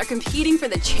queens are competing for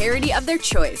the charity of their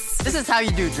choice. This is how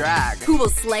you do drag. Who will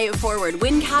slay it forward,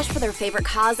 win cash for their favorite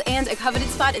cause, and a coveted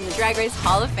spot in the Drag Race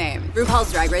Hall of Fame.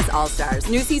 RuPaul's Drag Race All-Stars.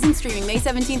 New season streaming May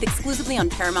 17th exclusively on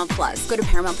Paramount Plus. Go to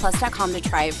ParamountPlus.com to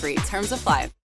try it free. Terms apply.